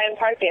actually at Bryant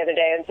Park the other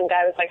day, and some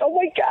guy was like, "Oh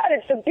my God,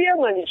 it's the Beer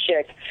Money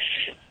chick."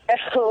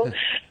 So,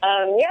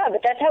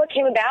 but that's how it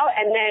came about,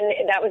 and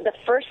then that was the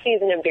first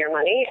season of Beer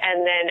Money,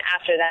 and then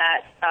after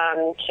that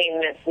came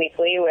Mets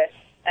Weekly with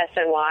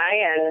SNY,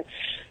 and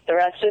the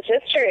rest is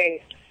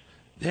history.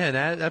 Yeah,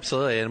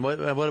 absolutely. And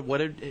what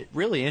it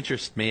really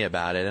interests me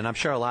about it, and I'm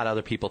sure a lot of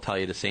other people tell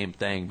you the same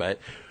thing, but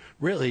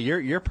really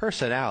your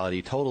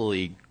personality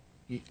totally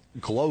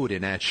glowed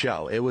in that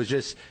show.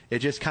 It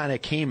just kind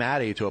of came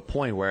at you to a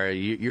point where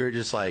you're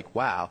just like,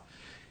 wow,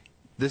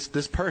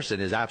 this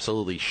person is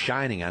absolutely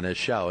shining on this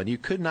show, and you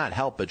could not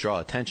help but draw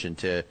attention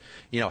to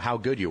how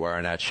good you were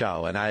on that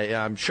show. And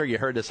I'm sure you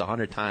heard this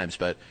 100 times,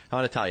 but I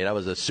want to tell you that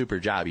was a super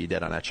job you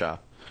did on that show.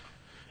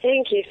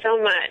 Thank you so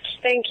much.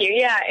 Thank you.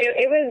 Yeah,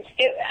 it was.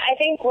 I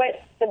think what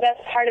the best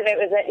part of it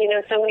was that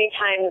so many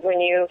times when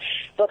you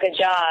book a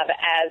job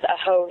as a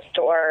host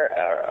or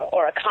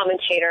a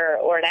commentator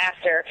or an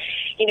actor,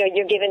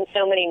 you're given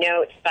so many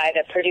notes by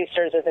the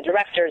producers or the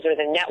directors or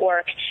the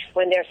network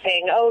when they're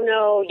saying, oh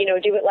no,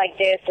 do it like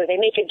this, or they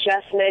make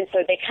adjustments,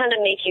 or they kind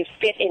of make you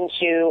fit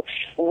into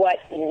what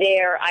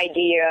their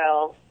idea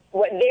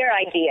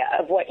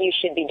of what you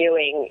should be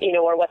doing,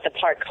 or what the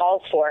part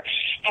calls for.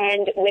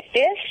 And with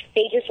this,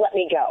 they just let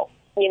me go.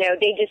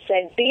 They just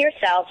said, be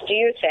yourself, do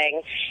your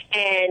thing.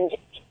 And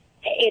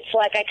it's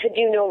like I could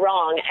do no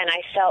wrong. And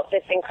I felt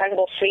this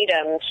incredible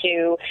freedom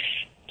to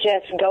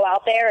just go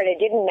out there, and it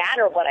didn't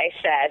matter what I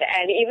said.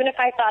 And even if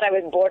I thought I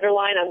was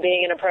borderline on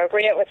being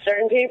inappropriate with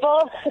certain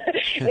people,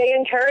 they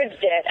encouraged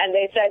it, and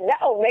they said,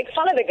 no, make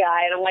fun of the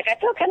guy. And I'm like, I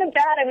feel kind of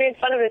bad I made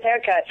fun of his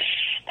haircut.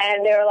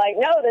 And they were like,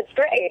 no, that's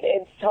great.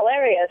 It's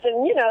hilarious.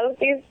 And,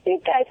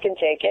 these guys can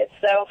take it.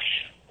 So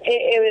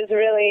it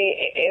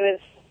was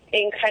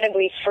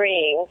incredibly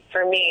freeing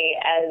for me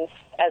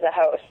as a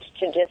host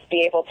to just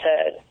be able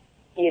to,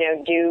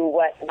 do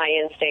what my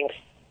instincts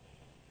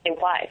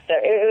imply. So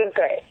it was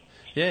great.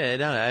 Yeah,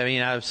 no, I mean,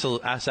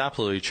 that's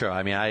absolutely true.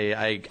 I mean,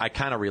 I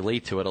kind of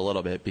relate to it a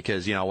little bit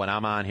because, when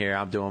I'm on here,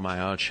 I'm doing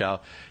my own show.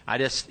 I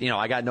just,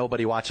 I got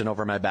nobody watching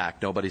over my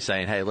back. Nobody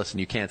saying, hey, listen,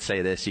 you can't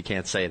say this, you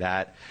can't say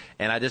that.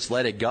 And I just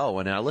let it go.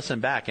 And I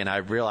listen back and I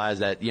realize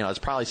that, it's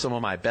probably some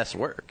of my best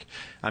work.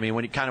 I mean,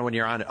 when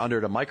you're under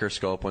the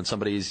microscope, when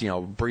somebody's,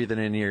 breathing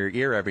in your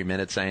ear every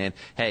minute saying,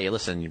 hey,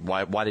 listen,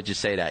 why did you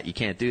say that? You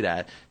can't do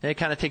that. And it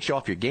kind of takes you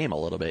off your game a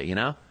little bit, It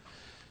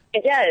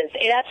does.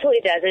 It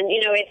absolutely does. And,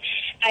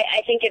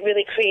 I think it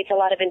really creates a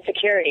lot of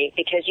insecurity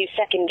because you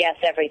second guess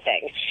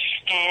everything.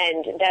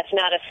 And that's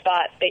not a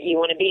spot that you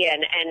want to be in.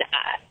 And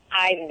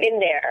I've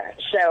been there.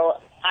 So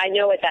I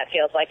know what that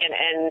feels like.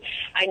 And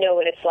I know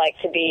what it's like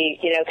to be,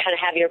 kind of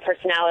have your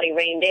personality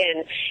reined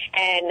in.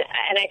 And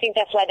I think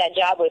that's why that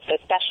job was so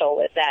special,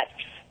 was that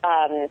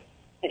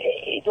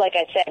like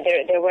I said,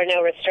 there were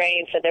no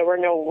restraints, and there were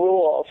no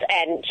rules,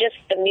 and just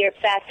the mere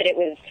fact that it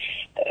was,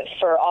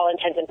 for all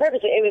intents and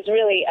purposes, it was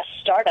really a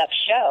startup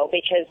show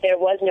because there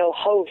was no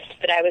host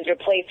that I was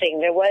replacing.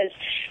 There was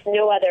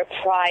no other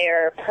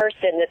prior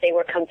person that they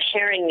were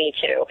comparing me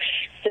to.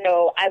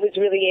 So I was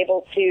really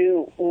able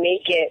to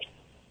make it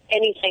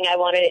anything I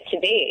wanted it to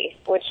be,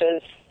 which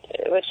was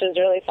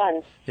really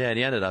fun. Yeah, and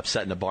you ended up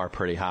setting the bar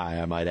pretty high,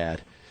 I might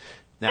add.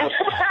 Now,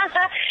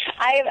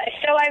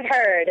 I've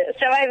heard.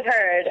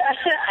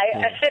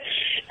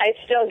 I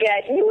still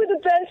get, you were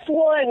the best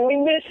one. We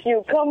miss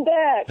you. Come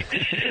back.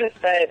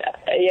 But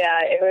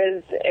yeah, it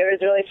was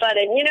really fun.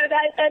 And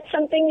that's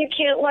something you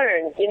can't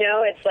learn.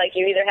 It's like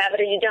you either have it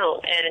or you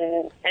don't.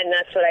 And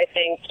that's what I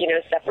think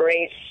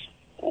separates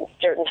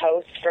certain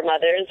hosts from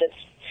others. It's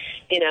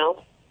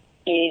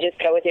you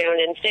just go with your own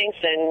instincts,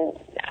 and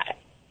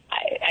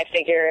I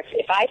figure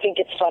if I think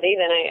it's funny,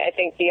 then I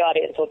think the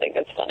audience will think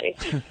it's funny.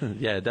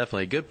 Yeah,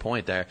 definitely. Good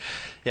point there.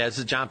 Yeah, this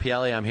is John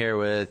Pielli. I'm here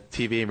with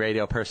TV and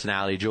radio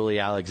personality Julie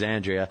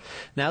Alexandria.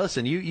 Now,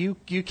 listen, you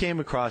came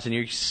across and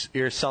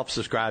you're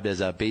self-described as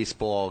a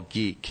baseball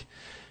geek.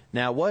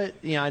 Now,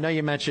 I know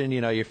you mentioned,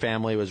 your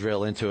family was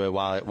real into it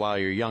while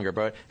you're younger,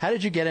 but how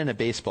did you get into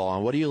baseball,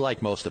 and what do you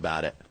like most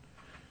about it?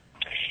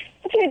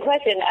 That's a good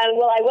question.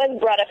 Well, I was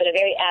brought up in a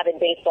very avid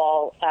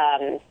baseball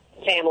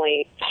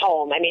family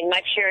home. I mean,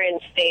 my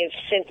parents, they've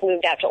since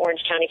moved out to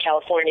Orange County,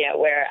 California,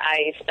 where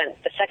I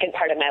spent the second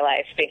part of my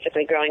life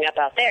basically growing up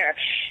out there.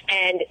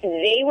 And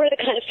they were the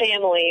kind of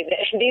family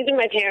these are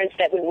my parents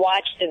that would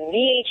watch the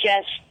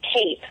VHS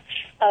tape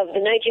of the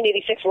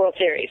 1986 World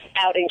Series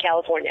out in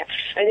California.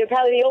 And they're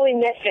probably the only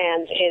Met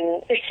fans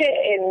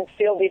in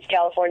Seal Beach,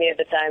 California at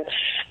the time.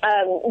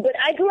 But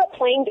I grew up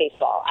playing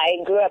baseball.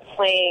 I grew up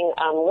playing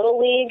Little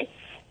League,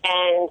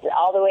 and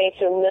all the way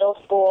through middle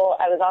school,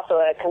 I was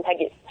also a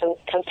competitive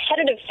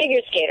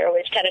figure skater,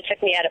 which kind of took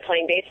me out of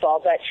playing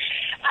baseball. But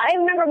I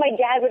remember my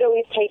dad would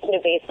always take me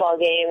to baseball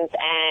games,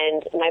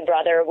 and my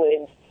brother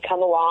would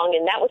come along,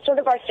 and that was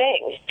sort of our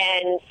thing.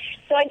 And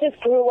so I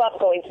just grew up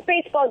going to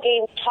baseball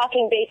games,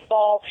 talking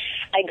baseball.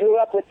 I grew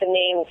up with the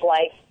names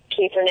like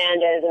Keith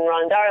Hernandez and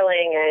Ron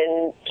Darling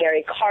and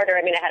Gary Carter.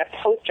 I mean, I had a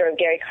poster of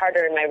Gary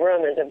Carter in my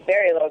room as a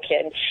very little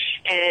kid.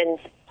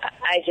 And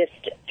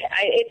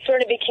it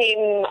sort of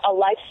became a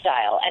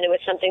lifestyle, and it was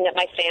something that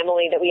my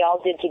family, that we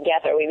all did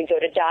together. We would go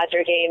to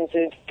Dodger games,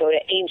 we would go to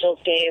Angels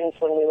games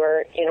when we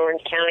were in Orange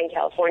County,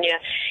 California.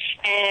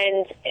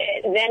 And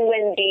then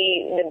when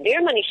the Beer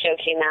Money show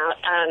came out,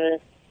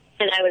 and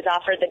I was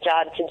offered the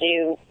job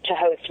to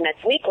host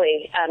Mets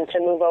Weekly, to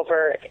move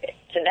over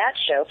to that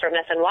show from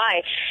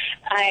SNY,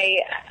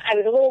 I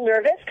was a little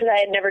nervous because I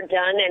had never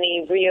done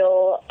any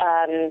real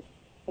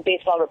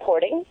baseball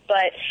reporting,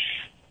 but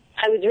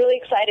I was really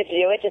excited to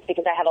do it just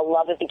because I have a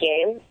love of the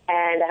game,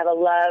 and I have a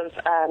love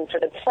for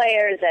the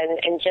players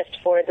and just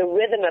for the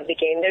rhythm of the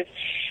game.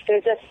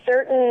 There's a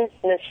certain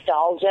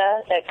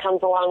nostalgia that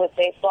comes along with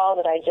baseball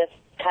that I just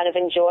kind of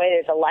enjoy.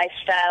 There's a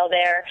lifestyle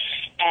there,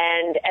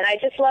 and I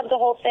just love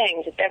the whole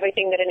thing, just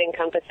everything that it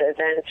encompasses.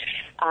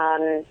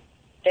 And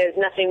there's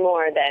nothing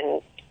more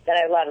than that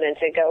I love than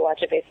to go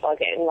watch a baseball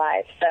game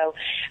live. So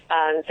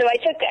I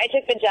took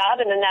the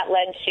job, and then that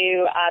led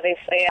to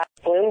obviously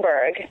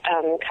Bloomberg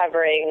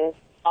covering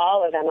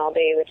all of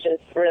MLB, which is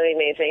really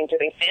amazing,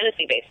 doing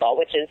fantasy baseball,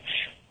 which is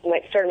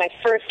my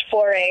first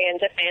foray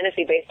into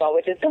fantasy baseball,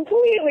 which is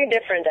completely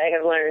different, I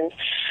have learned.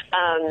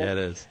 Yeah, it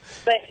is.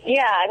 But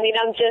yeah, I mean,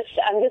 I'm just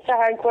a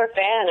hardcore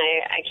fan.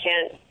 I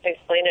can't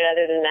explain it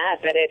other than that,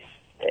 but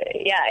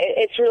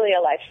it's really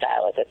a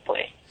lifestyle at this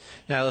point.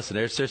 Now, listen,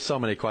 there's so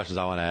many questions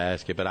I want to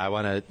ask you, but I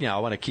want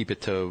to keep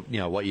it to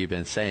what you've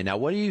been saying. Now,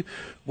 what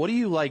do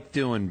you like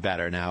doing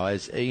better now?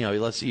 As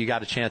you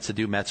got a chance to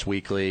do Mets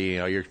Weekly.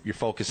 You're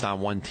focused on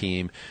one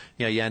team.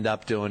 You end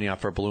up doing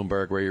for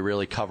Bloomberg, where you're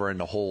really covering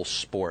the whole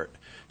sport.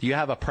 Do you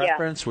have a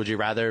preference? Yeah. Would you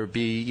rather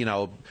be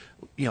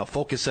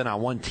focusing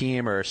on one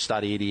team or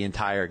study the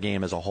entire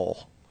game as a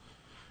whole?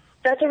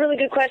 That's a really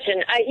good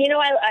question.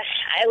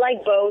 I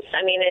like both.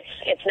 I mean,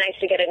 it's nice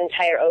to get an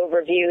entire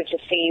overview to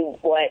see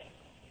what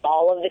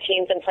all of the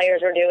teams and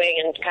players are doing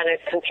and kind of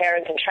compare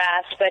and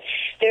contrast. But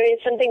there is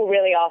something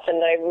really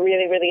awesome that I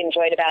really, really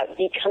enjoyed about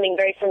becoming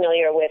very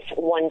familiar with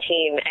one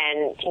team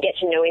and to get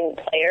to knowing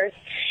the players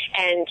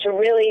and to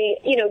really,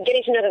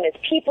 getting to know them as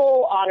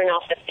people on and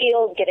off the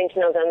field, getting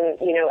to know them,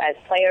 as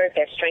players,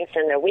 their strengths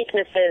and their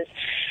weaknesses,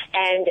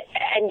 and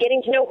getting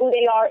to know who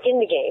they are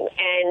in the game.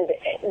 And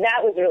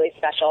that was really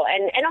special.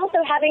 And also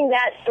having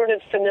that sort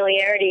of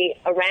familiarity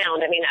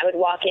around. I mean, I would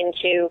walk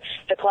into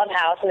the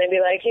clubhouse and they'd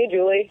be like, hey,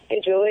 Julie,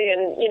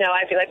 and,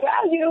 I'd be like,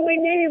 wow, you know my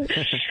name.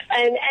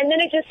 and then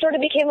it just sort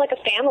of became like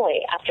a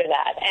family after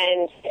that.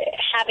 And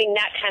having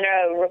that kind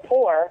of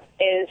rapport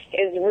is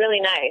really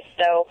nice.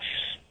 So,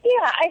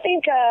 yeah, I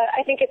think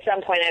at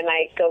some point I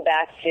might go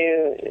back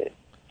to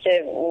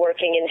to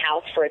working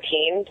in-house for a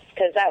team,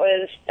 because that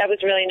was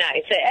really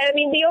nice. I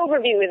mean, the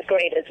overview is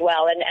great as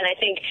well, and I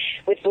think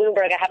with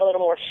Bloomberg I have a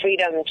little more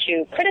freedom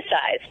to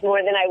criticize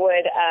more than I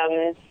would,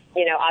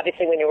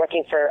 obviously when you're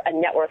working for a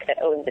network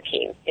that owns the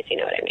team, if you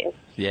know what I mean.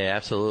 Yeah,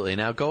 absolutely.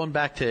 Now going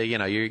back to,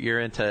 you're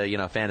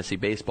into, fantasy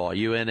baseball.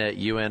 You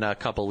in a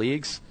couple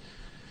leagues?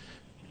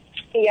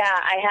 Yeah,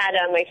 I had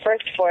my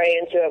first foray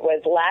into it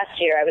was last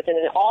year. I was in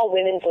an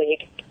all-women's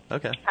league.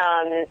 Okay.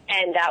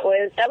 And that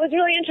was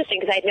really interesting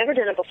because I'd never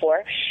done it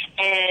before,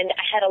 and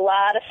I had a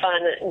lot of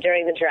fun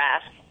during the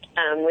draft,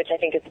 which I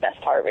think is the best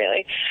part,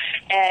 really.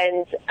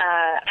 And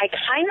I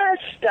kind of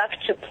stuck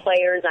to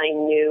players I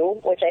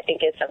knew, which I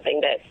think is something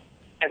that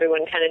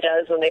everyone kind of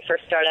does when they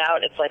first start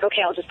out. It's like,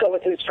 okay, I'll just go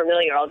with who's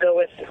familiar. I'll go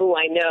with who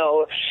I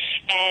know.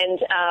 And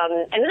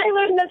then I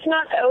learned that's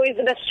not always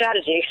the best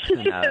strategy.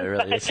 No, it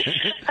really is.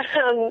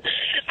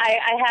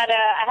 I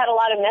had a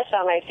lot of mess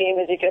on my team,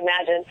 as you can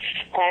imagine,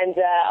 and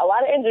a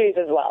lot of injuries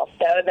as well.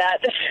 So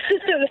that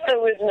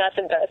was not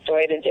the best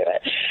way to do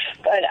it.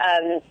 But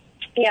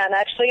yeah, I'm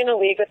actually in a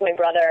league with my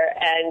brother,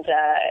 and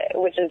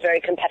which is very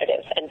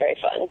competitive and very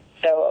fun.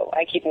 So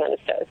I keep him on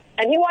his toes.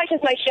 And he watches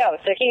my show,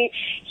 so he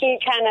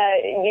kind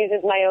of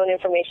uses my own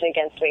information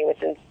against me,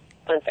 which is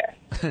unfair.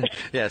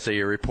 Yeah, so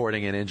you're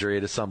reporting an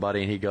injury to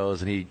somebody, and he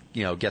goes and he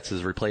gets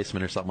his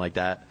replacement or something like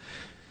that.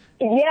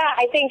 Yeah,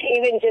 I think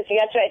even just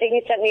yesterday, I think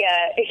he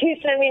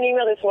sent me an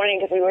email this morning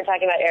because we were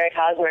talking about Eric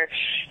Hosmer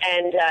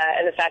and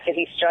the fact that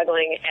he's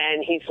struggling,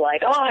 and he's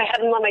like, "Oh, I have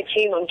him on my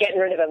team. I'm getting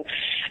rid of him,"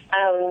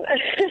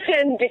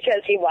 and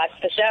because he watched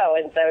the show,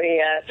 and so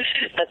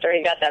that's where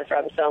he got that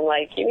from. So I'm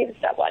like, you need to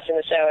stop watching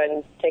the show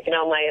and taking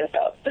all my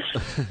info.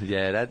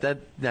 Yeah,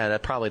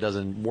 that probably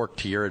doesn't work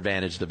to your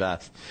advantage the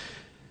best.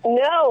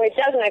 No, it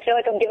doesn't. I feel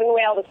like I'm giving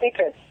away all the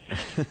secrets.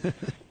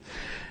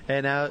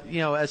 And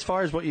as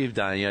far as what you've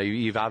done,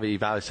 you've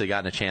obviously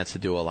gotten a chance to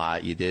do a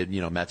lot. You did,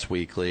 Mets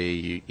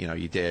Weekly.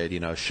 You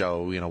did,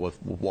 show,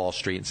 with Wall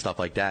Street and stuff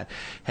like that.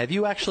 Have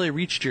you actually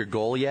reached your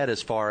goal yet,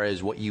 as far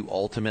as what you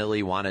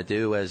ultimately want to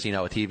do as, a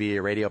TV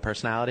or radio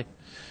personality?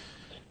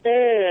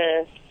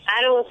 I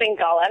don't think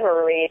I'll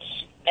ever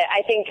reach.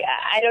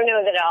 I don't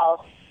know that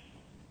I'll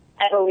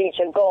ever reach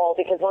a goal,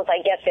 because once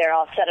I get there,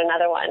 I'll set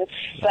another one.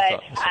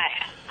 But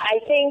I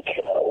think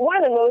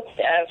one of the most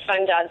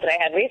fun jobs that I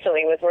had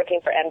recently was working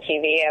for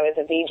MTV. I was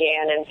a VJ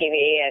on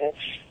MTV and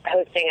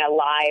hosting a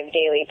live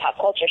daily pop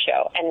culture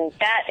show. And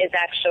that is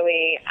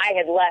actually, I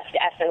had left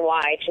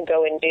SNY to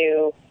go and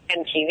do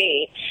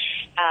MTV.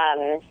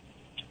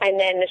 And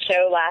then the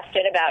show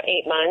lasted about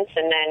 8 months,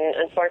 and then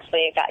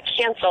unfortunately it got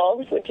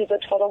canceled, which is a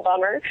total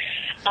bummer.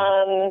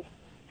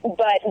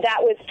 But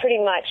that was pretty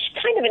much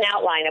kind of an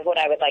outline of what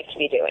I would like to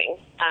be doing.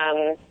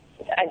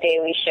 A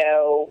daily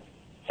show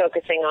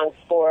focusing on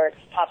sports,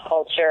 pop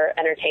culture,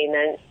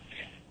 entertainment.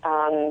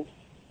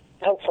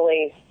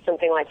 Hopefully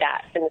something like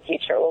that in the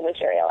future will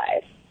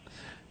materialize.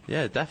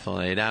 Yeah,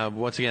 definitely. Now,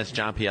 once again, it's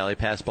John Pielli,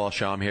 Passball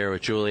Show. I'm here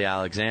with Julie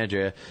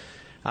Alexandria.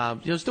 I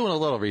was doing a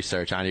little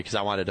research on you because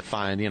I wanted to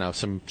find,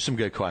 some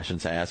good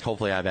questions to ask.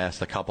 Hopefully I've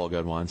asked a couple of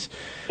good ones.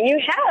 You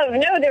have.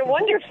 No, they're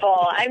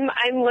wonderful.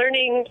 I'm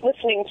learning,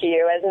 listening to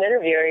you as an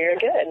interviewer. You're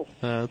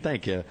good.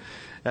 Thank you.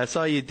 I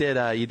saw you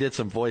did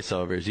some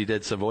voiceovers. You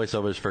did some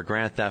voiceovers for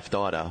Grand Theft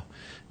Auto.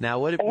 Now,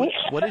 what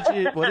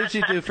did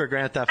you do for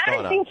Grand Theft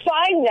Auto? How did you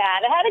find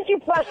that? How did you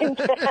find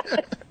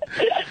that?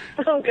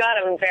 Oh God,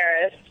 I'm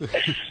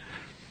embarrassed.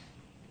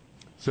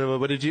 So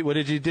what did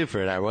you do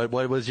for that?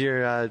 What was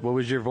your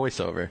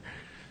voiceover?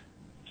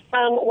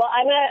 Well,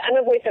 I'm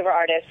a voiceover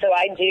artist, so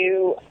I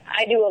do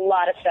a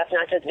lot of stuff,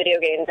 not just video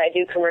games. I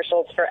do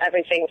commercials for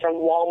everything from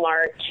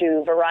Walmart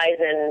to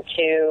Verizon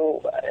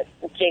to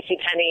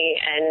JCPenney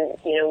and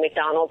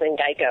McDonald's and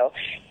Geico.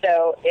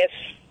 So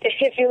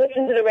if you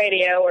listen to the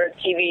radio or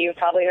TV, you've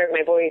probably heard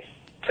my voice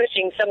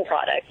pushing some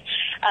products.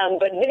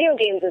 But video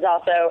games is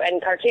also,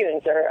 and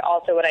cartoons are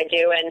also what I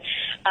do, and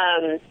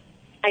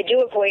I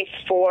do a voice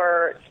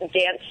for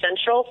Dance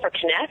Central for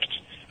Connect.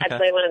 I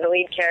play one of the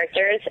lead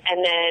characters, and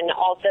then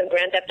also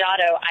Grand Theft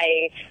Auto,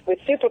 I was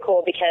super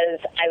cool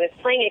because I was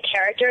playing a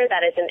character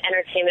that is an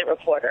entertainment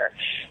reporter.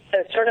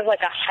 So sort of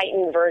like a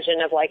heightened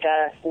version of like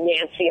a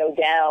Nancy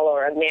O'Dell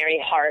or a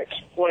Mary Hart,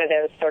 one of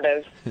those sort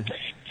of,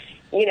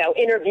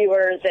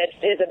 interviewers that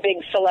is a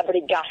big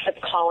celebrity gossip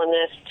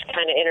columnist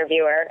kind of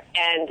interviewer.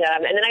 And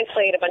then I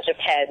played a bunch of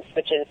PEDs,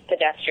 which is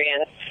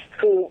pedestrians,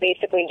 who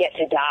basically get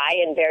to die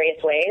in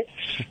various ways.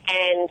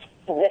 And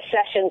the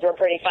sessions were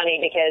pretty funny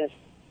because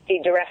the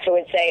director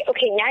would say,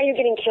 okay, now you're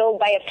getting killed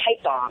by a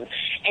pipe bomb,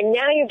 and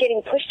now you're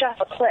getting pushed off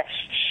a cliff,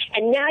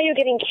 and now you're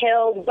getting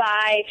killed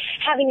by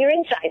having your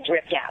insides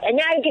ripped out, and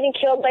now you're getting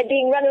killed by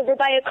being run over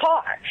by a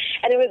car.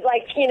 And it was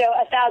like,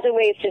 1,000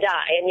 ways to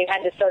die, and you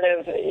had to sort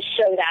of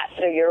show that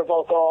through your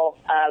vocal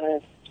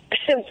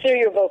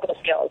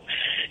skills.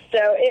 So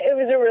it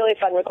was a really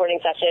fun recording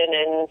session,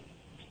 and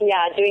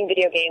yeah, doing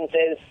video games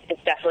is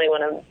definitely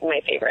one of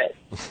my favorite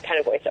kind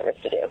of voiceovers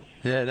to do.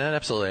 Yeah, no,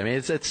 absolutely. I mean,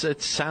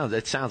 it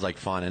sounds like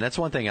fun, and that's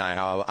one thing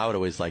I would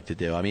always like to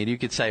do. I mean, you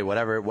could say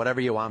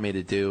whatever you want me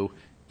to do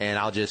and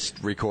I'll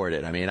just record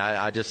it. I mean,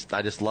 I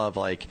just love,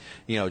 like,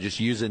 just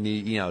using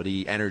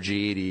the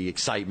energy, the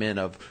excitement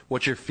of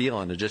what you're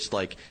feeling to just,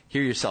 like,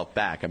 hear yourself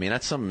back. I mean,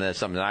 that's something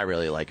that I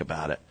really like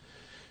about it.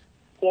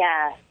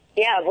 Yeah.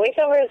 Yeah,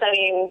 voiceovers, I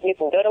mean, you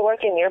can go to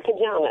work in your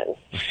pajamas.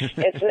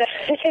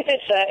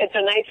 It's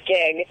a nice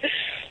gig.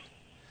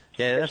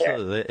 Yeah,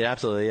 absolutely. It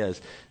absolutely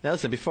is. Now,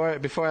 listen,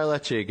 before I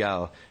let you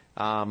go,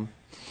 you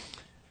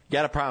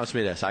got to promise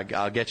me this.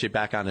 I'll get you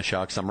back on the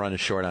show because I'm running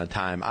short on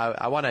time.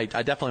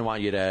 I definitely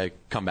want you to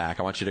come back.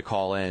 I want you to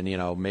call in,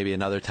 maybe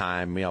another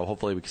time.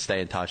 Hopefully we can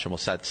stay in touch and we'll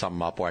set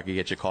something up where I can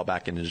get you called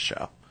back into the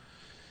show.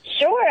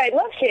 Sure, I'd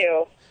love to.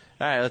 All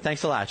right, well,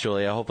 thanks a lot,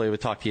 Julia. Hopefully we'll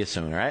talk to you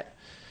soon, all right?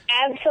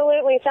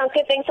 Absolutely. Sounds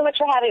good. Thanks so much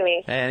for having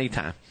me. Hey,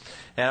 anytime.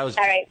 Yeah, that was,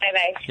 all right.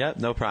 Bye-bye. Yep,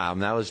 no problem.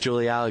 That was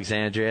Julia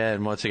Alexandria,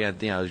 and once again,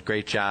 it was a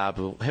great job.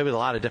 Hit with a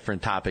lot of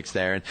different topics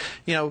there. And,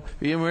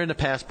 we're in the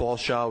Pass Ball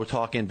show. We're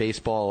talking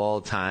baseball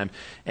all the time.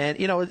 And,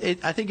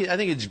 I think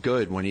it's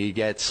good when you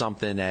get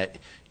something that,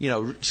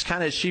 just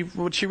kind of,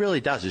 what she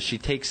really does is she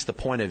takes the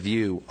point of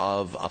view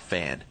of a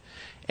fan.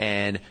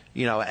 And,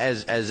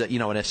 as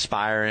an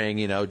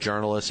aspiring,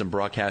 journalist and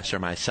broadcaster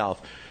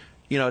myself,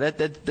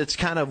 that's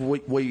kind of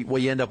what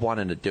you end up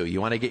wanting to do. You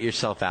want to get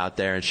yourself out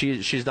there, and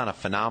she's done a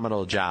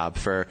phenomenal job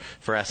for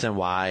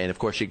SNY, and of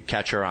course you can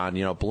catch her on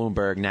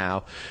Bloomberg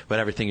now with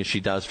everything she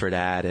does for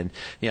that, and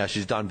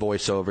she's done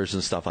voiceovers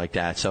and stuff like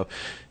that. So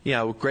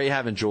great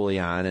having Julie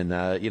on,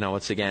 and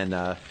once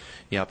again.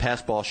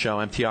 Pass Ball Show,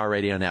 MTR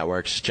Radio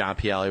Networks, John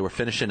Pielli. We're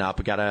finishing up.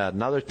 We got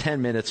another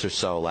 10 minutes or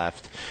so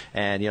left.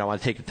 And, I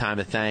want to take the time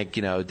to thank,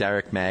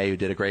 Derek May, who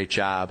did a great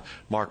job,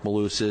 Mark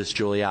Malusis,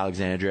 Julie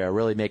Alexandria,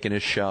 really making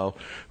this show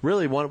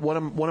really one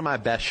of my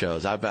best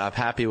shows. I'm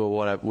happy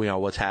with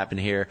what's happened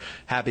here.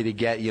 Happy to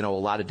get, a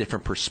lot of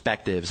different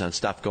perspectives on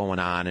stuff going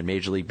on in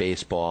Major League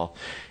Baseball.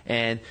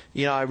 And,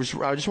 I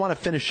just want to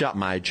finish up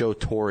my Joe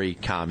Torre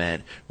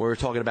comment where we're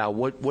talking about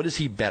what is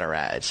he better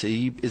at?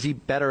 Is he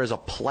better as a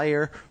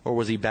player,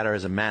 or was he better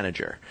as a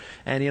manager?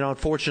 And,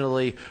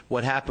 unfortunately,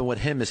 what happened with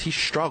him is he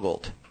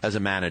struggled as a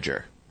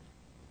manager.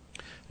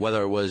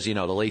 Whether it was, the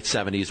late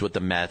 70s with the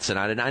Mets, and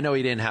I know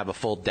he didn't have a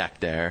full deck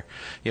there.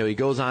 He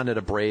goes on to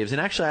the Braves, and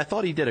actually I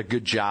thought he did a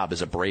good job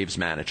as a Braves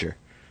manager.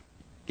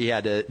 He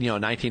had a,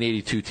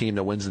 1982 team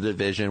that wins the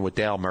division with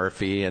Dale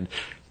Murphy, and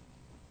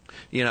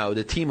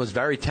the team was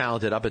very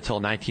talented up until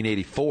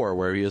 1984,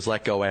 where he was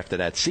let go after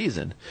that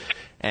season.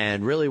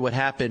 And really what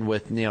happened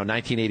with,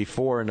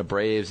 1984 and the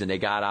Braves, and they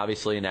got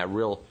obviously in that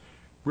real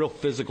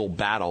physical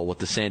battle with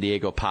the San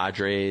Diego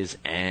Padres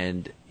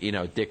and,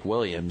 Dick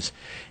Williams.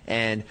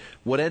 And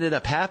what ended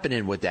up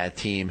happening with that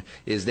team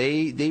is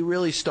they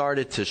really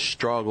started to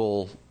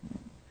struggle,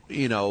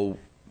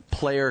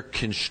 player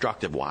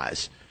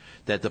constructive-wise.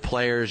 That the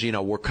players,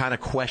 were kind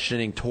of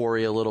questioning Torre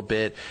a little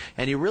bit,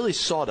 and you really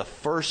saw the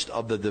first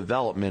of the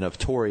development of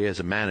Torre as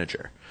a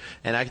manager.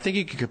 And I think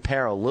you can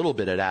compare a little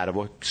bit of that of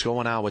what's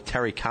going on with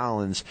Terry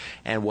Collins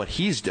and what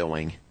he's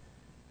doing.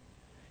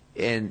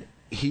 And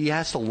he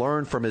has to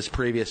learn from his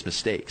previous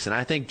mistakes. And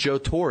I think Joe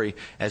Torre,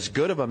 as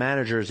good of a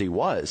manager as he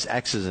was,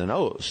 X's and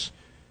O's,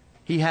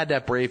 he had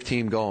that Brave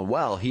team going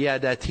well. He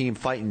had that team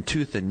fighting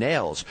tooth and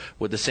nails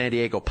with the San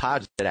Diego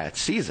Padres that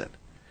season.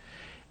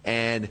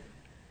 And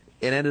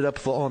it ended up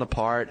falling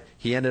apart.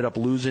 He ended up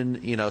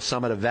losing,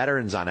 some of the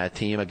veterans on that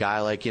team, a guy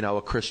like,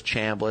 a Chris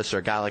Chambliss or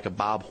a guy like a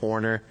Bob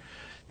Horner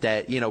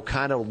that,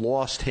 kind of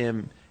lost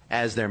him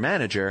as their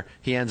manager.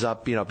 He ends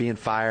up, being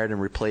fired and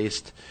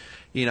replaced,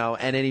 and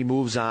then he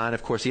moves on.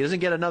 Of course, he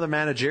doesn't get another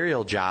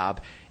managerial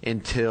job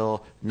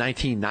until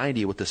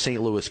 1990 with the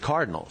St. Louis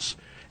Cardinals.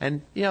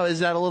 And,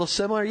 is that a little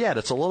similar? Yeah,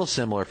 that's a little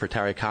similar for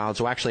Terry Collins,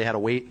 who actually had to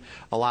wait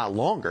a lot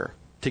longer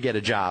to get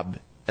a job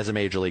as a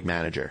major league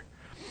manager.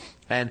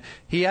 And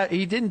he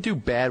didn't do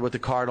bad with the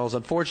Cardinals.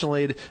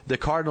 Unfortunately, the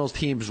Cardinals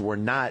teams were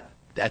not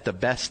at the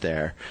best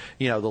there.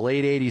 The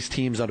late 80s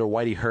teams under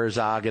Whitey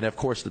Herzog and, of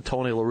course, the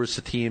Tony La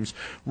Russa teams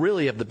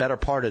really of the better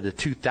part of the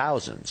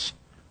 2000s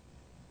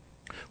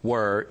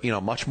were,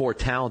 much more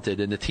talented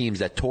than the teams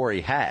that Torre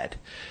had.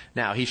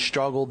 Now, he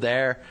struggled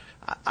there.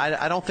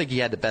 I don't think he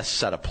had the best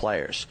set of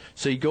players.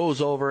 So he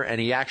goes over and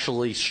he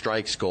actually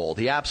strikes gold.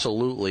 He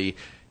absolutely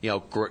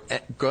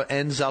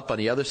ends up on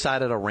the other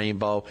side of the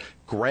rainbow,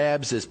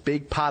 grabs this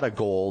big pot of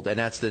gold, and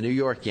that's the New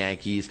York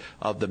Yankees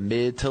of the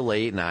mid to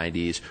late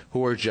 90s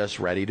who are just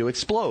ready to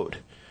explode.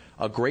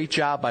 A great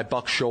job by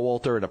Buck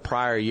Showalter in the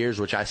prior years,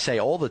 which I say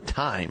all the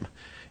time,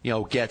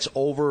 gets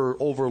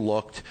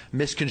overlooked,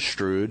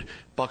 misconstrued.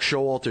 Buck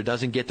Showalter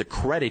doesn't get the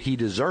credit he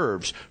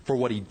deserves for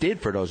what he did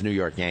for those New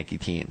York Yankee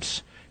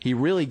teams. He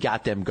really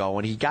got them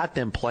going. He got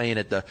them playing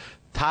at the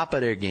top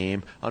of their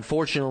game.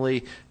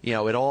 Unfortunately,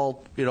 it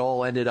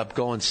all ended up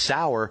going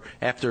sour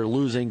after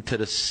losing to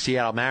the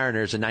Seattle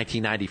Mariners in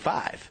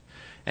 1995.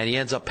 And he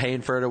ends up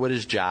paying for it with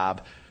his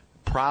job.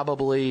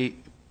 Probably,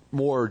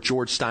 more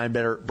George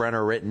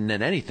Steinbrenner written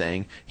than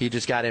anything. He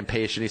just got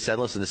impatient. He said,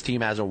 listen, this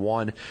team hasn't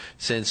won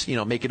since,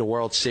 making the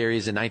World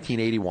Series in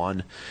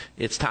 1981.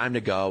 It's time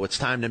to go. It's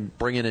time to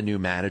bring in a new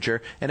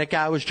manager. And that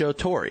guy was Joe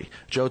Torre.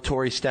 Joe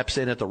Torre steps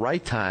in at the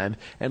right time.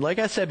 And like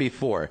I said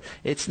before,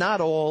 it's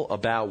not all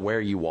about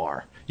where you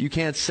are. You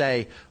can't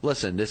say,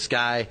 listen, this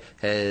guy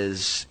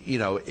is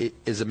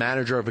a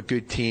manager of a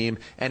good team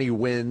and he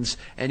wins,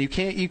 and you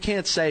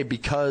can't say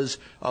because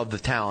of the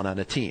talent on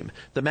the team.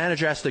 The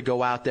manager has to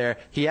go out there,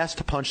 he has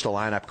to punch the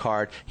lineup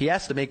card, he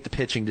has to make the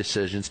pitching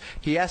decisions,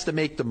 he has to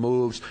make the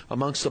moves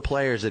amongst the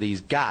players that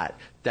he's got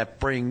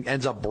that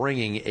ends up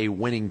bringing a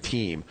winning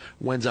team,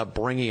 ends up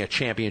bringing a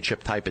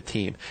championship type of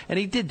team. And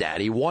he did that.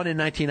 He won in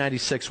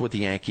 1996 with the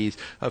Yankees,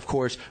 of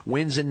course,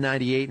 wins in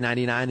 98,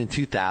 99, and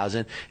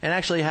 2000, and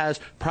actually has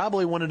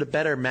probably one of the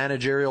better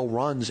managerial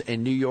runs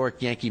in New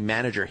York Yankee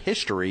manager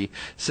history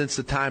since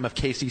the time of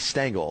Casey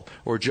Stengel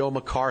or Joe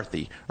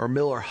McCarthy or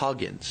Miller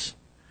Huggins.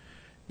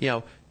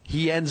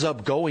 He ends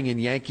up going in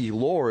Yankee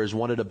lore as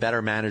one of the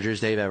better managers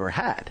they've ever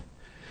had.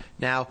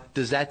 Now,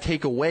 does that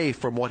take away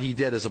from what he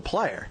did as a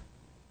player?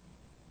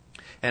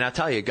 And I'll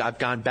tell you, I've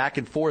gone back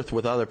and forth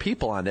with other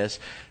people on this.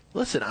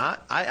 Listen, I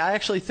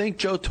actually think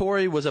Joe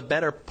Torre was a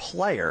better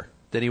player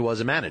than he was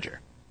a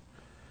manager.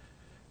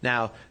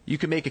 Now, you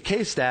can make a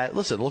case that,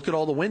 listen, look at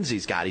all the wins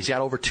he's got. He's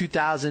got over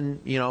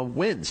 2,000,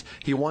 wins.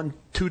 He won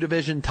 2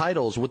 division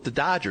titles with the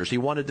Dodgers. He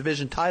won a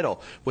division title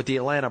with the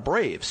Atlanta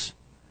Braves.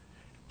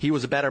 He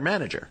was a better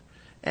manager.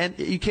 And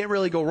you can't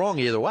really go wrong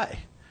either way.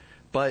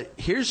 But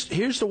here's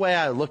the way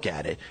I look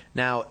at it.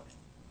 Now,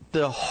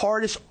 the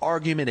hardest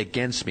argument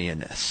against me in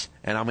this,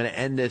 and I'm going to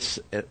end this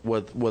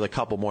with a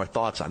couple more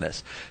thoughts on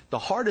this. The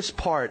hardest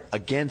part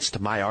against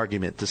my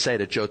argument to say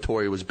that Joe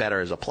Torre was better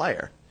as a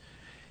player,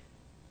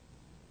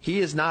 he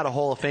is not a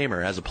Hall of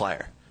Famer as a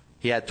player.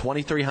 He had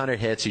 2,300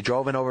 hits. He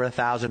drove in over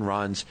 1,000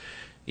 runs.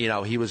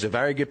 He was a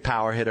very good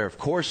power hitter. Of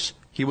course,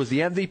 he was the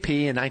MVP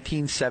in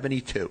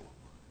 1972.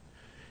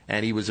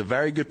 And he was a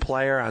very good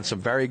player on some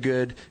very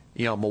good,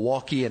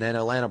 Milwaukee and then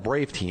Atlanta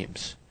Brave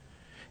teams.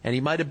 And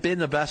he might have been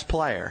the best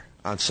player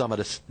on some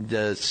of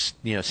the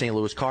St.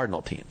 Louis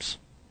Cardinal teams.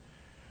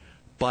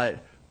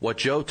 But what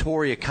Joe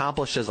Torre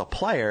accomplished as a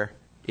player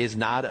is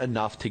not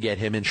enough to get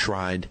him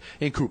enshrined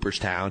in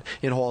Cooperstown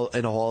in the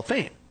Hall of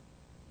Fame.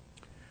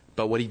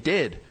 But what he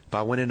did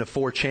by winning the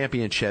 4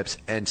 championships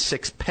and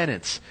 6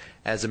 pennants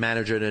as a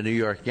manager of the New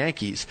York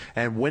Yankees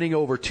and winning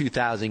over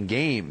 2,000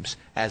 games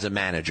as a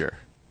manager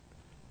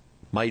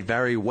might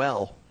very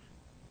well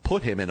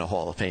put him in the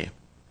Hall of Fame.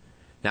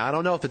 Now, I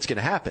don't know if it's going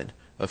to happen.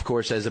 Of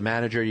course, as a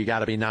manager, you got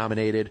to be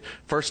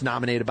first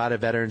nominated by the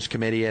Veterans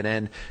Committee and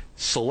then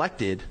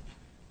selected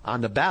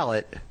on the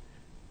ballot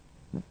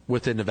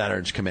within the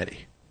Veterans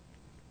Committee.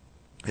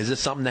 Is this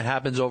something that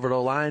happens over the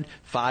line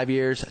 5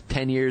 years,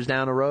 10 years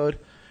down the road?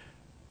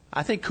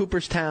 I think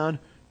Cooperstown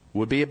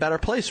would be a better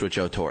place with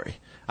Joe Torre.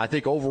 I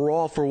think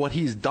overall for what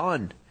he's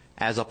done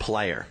as a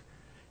player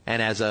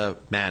and as a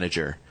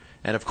manager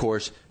and, of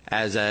course,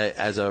 as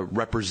a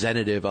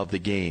representative of the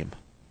game,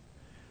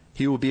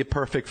 he would be a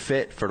perfect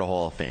fit for the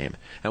Hall of Fame.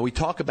 And we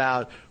talk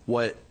about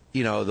what,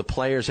 the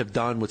players have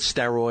done with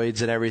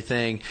steroids and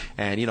everything.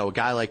 And, a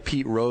guy like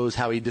Pete Rose,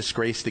 how he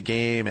disgraced the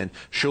game, and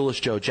Shoeless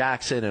Joe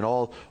Jackson, and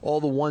all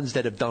the ones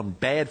that have done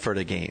bad for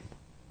the game.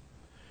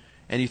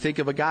 And you think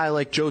of a guy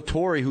like Joe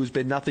Torre, who's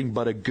been nothing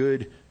but a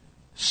good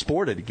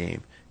sport of the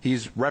game.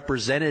 He's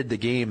represented the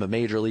game of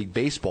Major League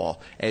Baseball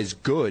as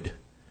good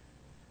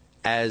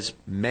as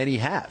many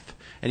have.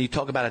 And you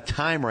talk about a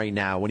time right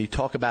now when you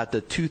talk about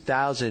the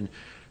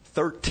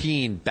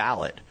 2013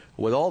 ballot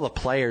with all the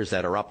players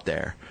that are up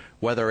there,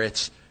 whether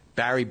it's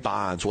Barry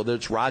Bonds, whether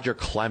it's Roger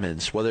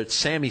Clemens, whether it's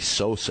Sammy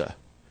Sosa.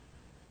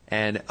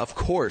 And, of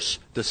course,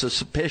 the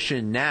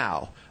suspicion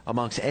now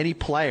amongst any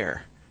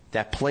player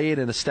that played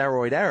in the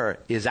steroid era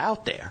is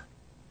out there.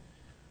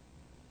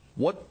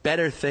 What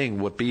better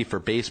thing would be for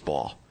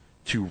baseball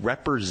to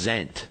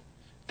represent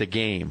the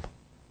game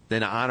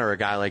than to honor a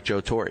guy like Joe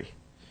Torre?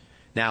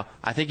 Now,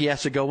 I think he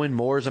has to go in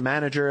more as a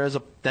manager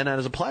than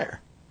as a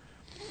player.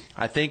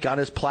 I think on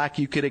his plaque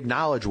you could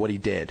acknowledge what he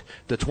did,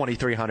 the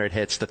 2,300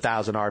 hits, the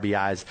 1,000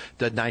 RBIs,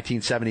 the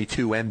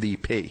 1972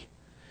 MVP.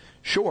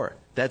 Sure,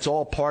 that's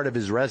all part of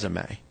his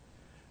resume.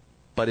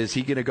 But is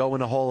he going to go in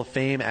the Hall of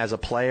Fame as a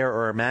player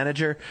or a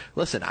manager?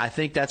 Listen, I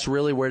think that's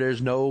really where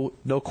there's no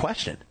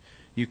question.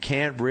 You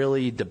can't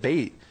really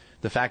debate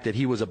the fact that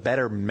he was a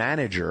better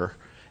manager.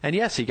 And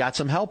yes, he got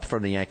some help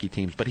from the Yankee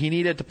teams, but he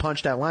needed to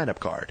punch that lineup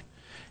card.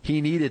 He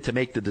needed to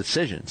make the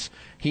decisions.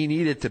 He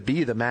needed to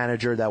be the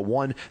manager that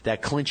won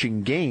that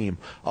clinching game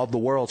of the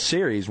World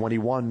Series when he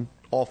won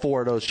all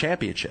 4 of those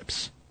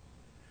championships.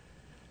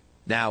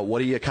 Now,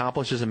 what he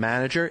accomplished as a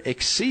manager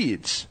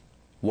exceeds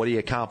what he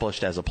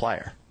accomplished as a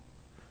player.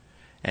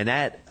 And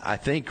that, I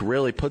think,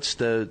 really puts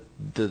the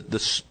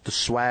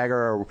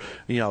swagger, or,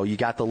 you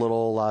got the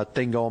little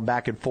thing going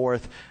back and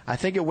forth. I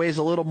think it weighs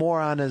a little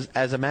more on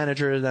as a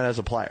manager than as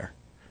a player.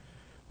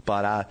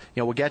 But,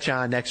 we'll get you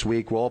on next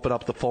week. We'll open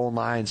up the phone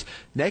lines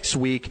next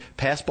week.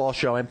 Passball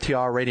Show,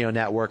 MTR Radio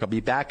Network. I'll be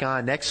back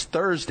on next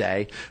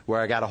Thursday,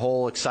 where I got a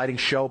whole exciting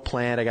show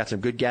planned. I got some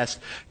good guests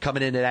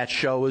coming into that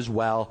show as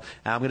well.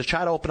 And I'm going to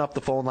try to open up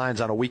the phone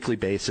lines on a weekly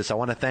basis. I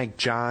want to thank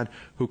John,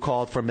 who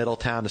called from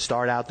Middletown to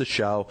start out the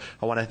show.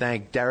 I want to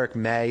thank Derek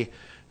May,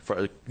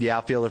 for the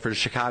outfielder for the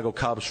Chicago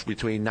Cubs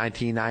between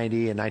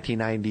 1990 and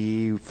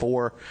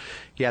 1994.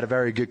 He had a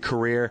very good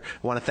career.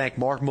 I want to thank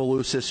Mark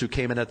Malusis, who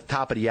came in at the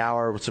top of the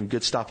hour with some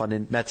good stuff on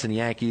the Mets and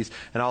Yankees.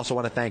 And I also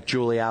want to thank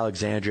Julie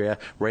Alexandria,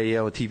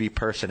 radio and TV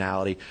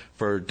personality,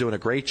 for doing a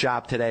great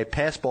job today.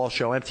 Passball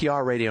Show,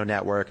 MTR Radio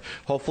Network.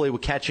 Hopefully we'll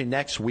catch you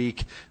next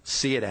week.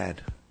 See you then.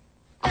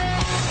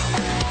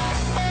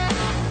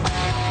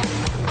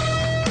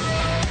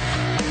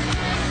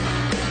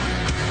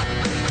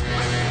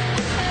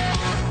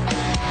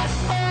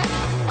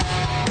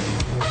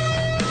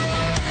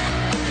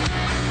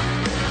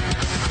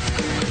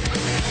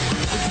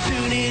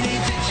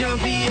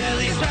 Jumpy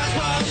Ellie's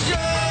Passball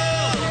Show,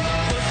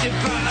 hosted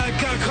by a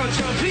guy called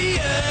Jumpy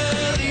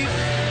Ellie.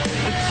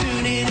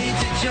 Tuning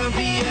into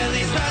Jumpy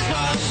Ellie's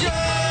Passball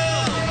Show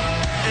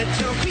at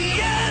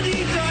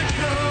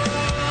jumpyellie.com.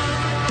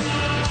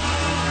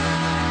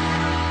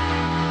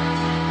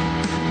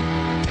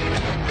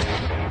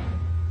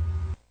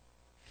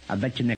 I bet you next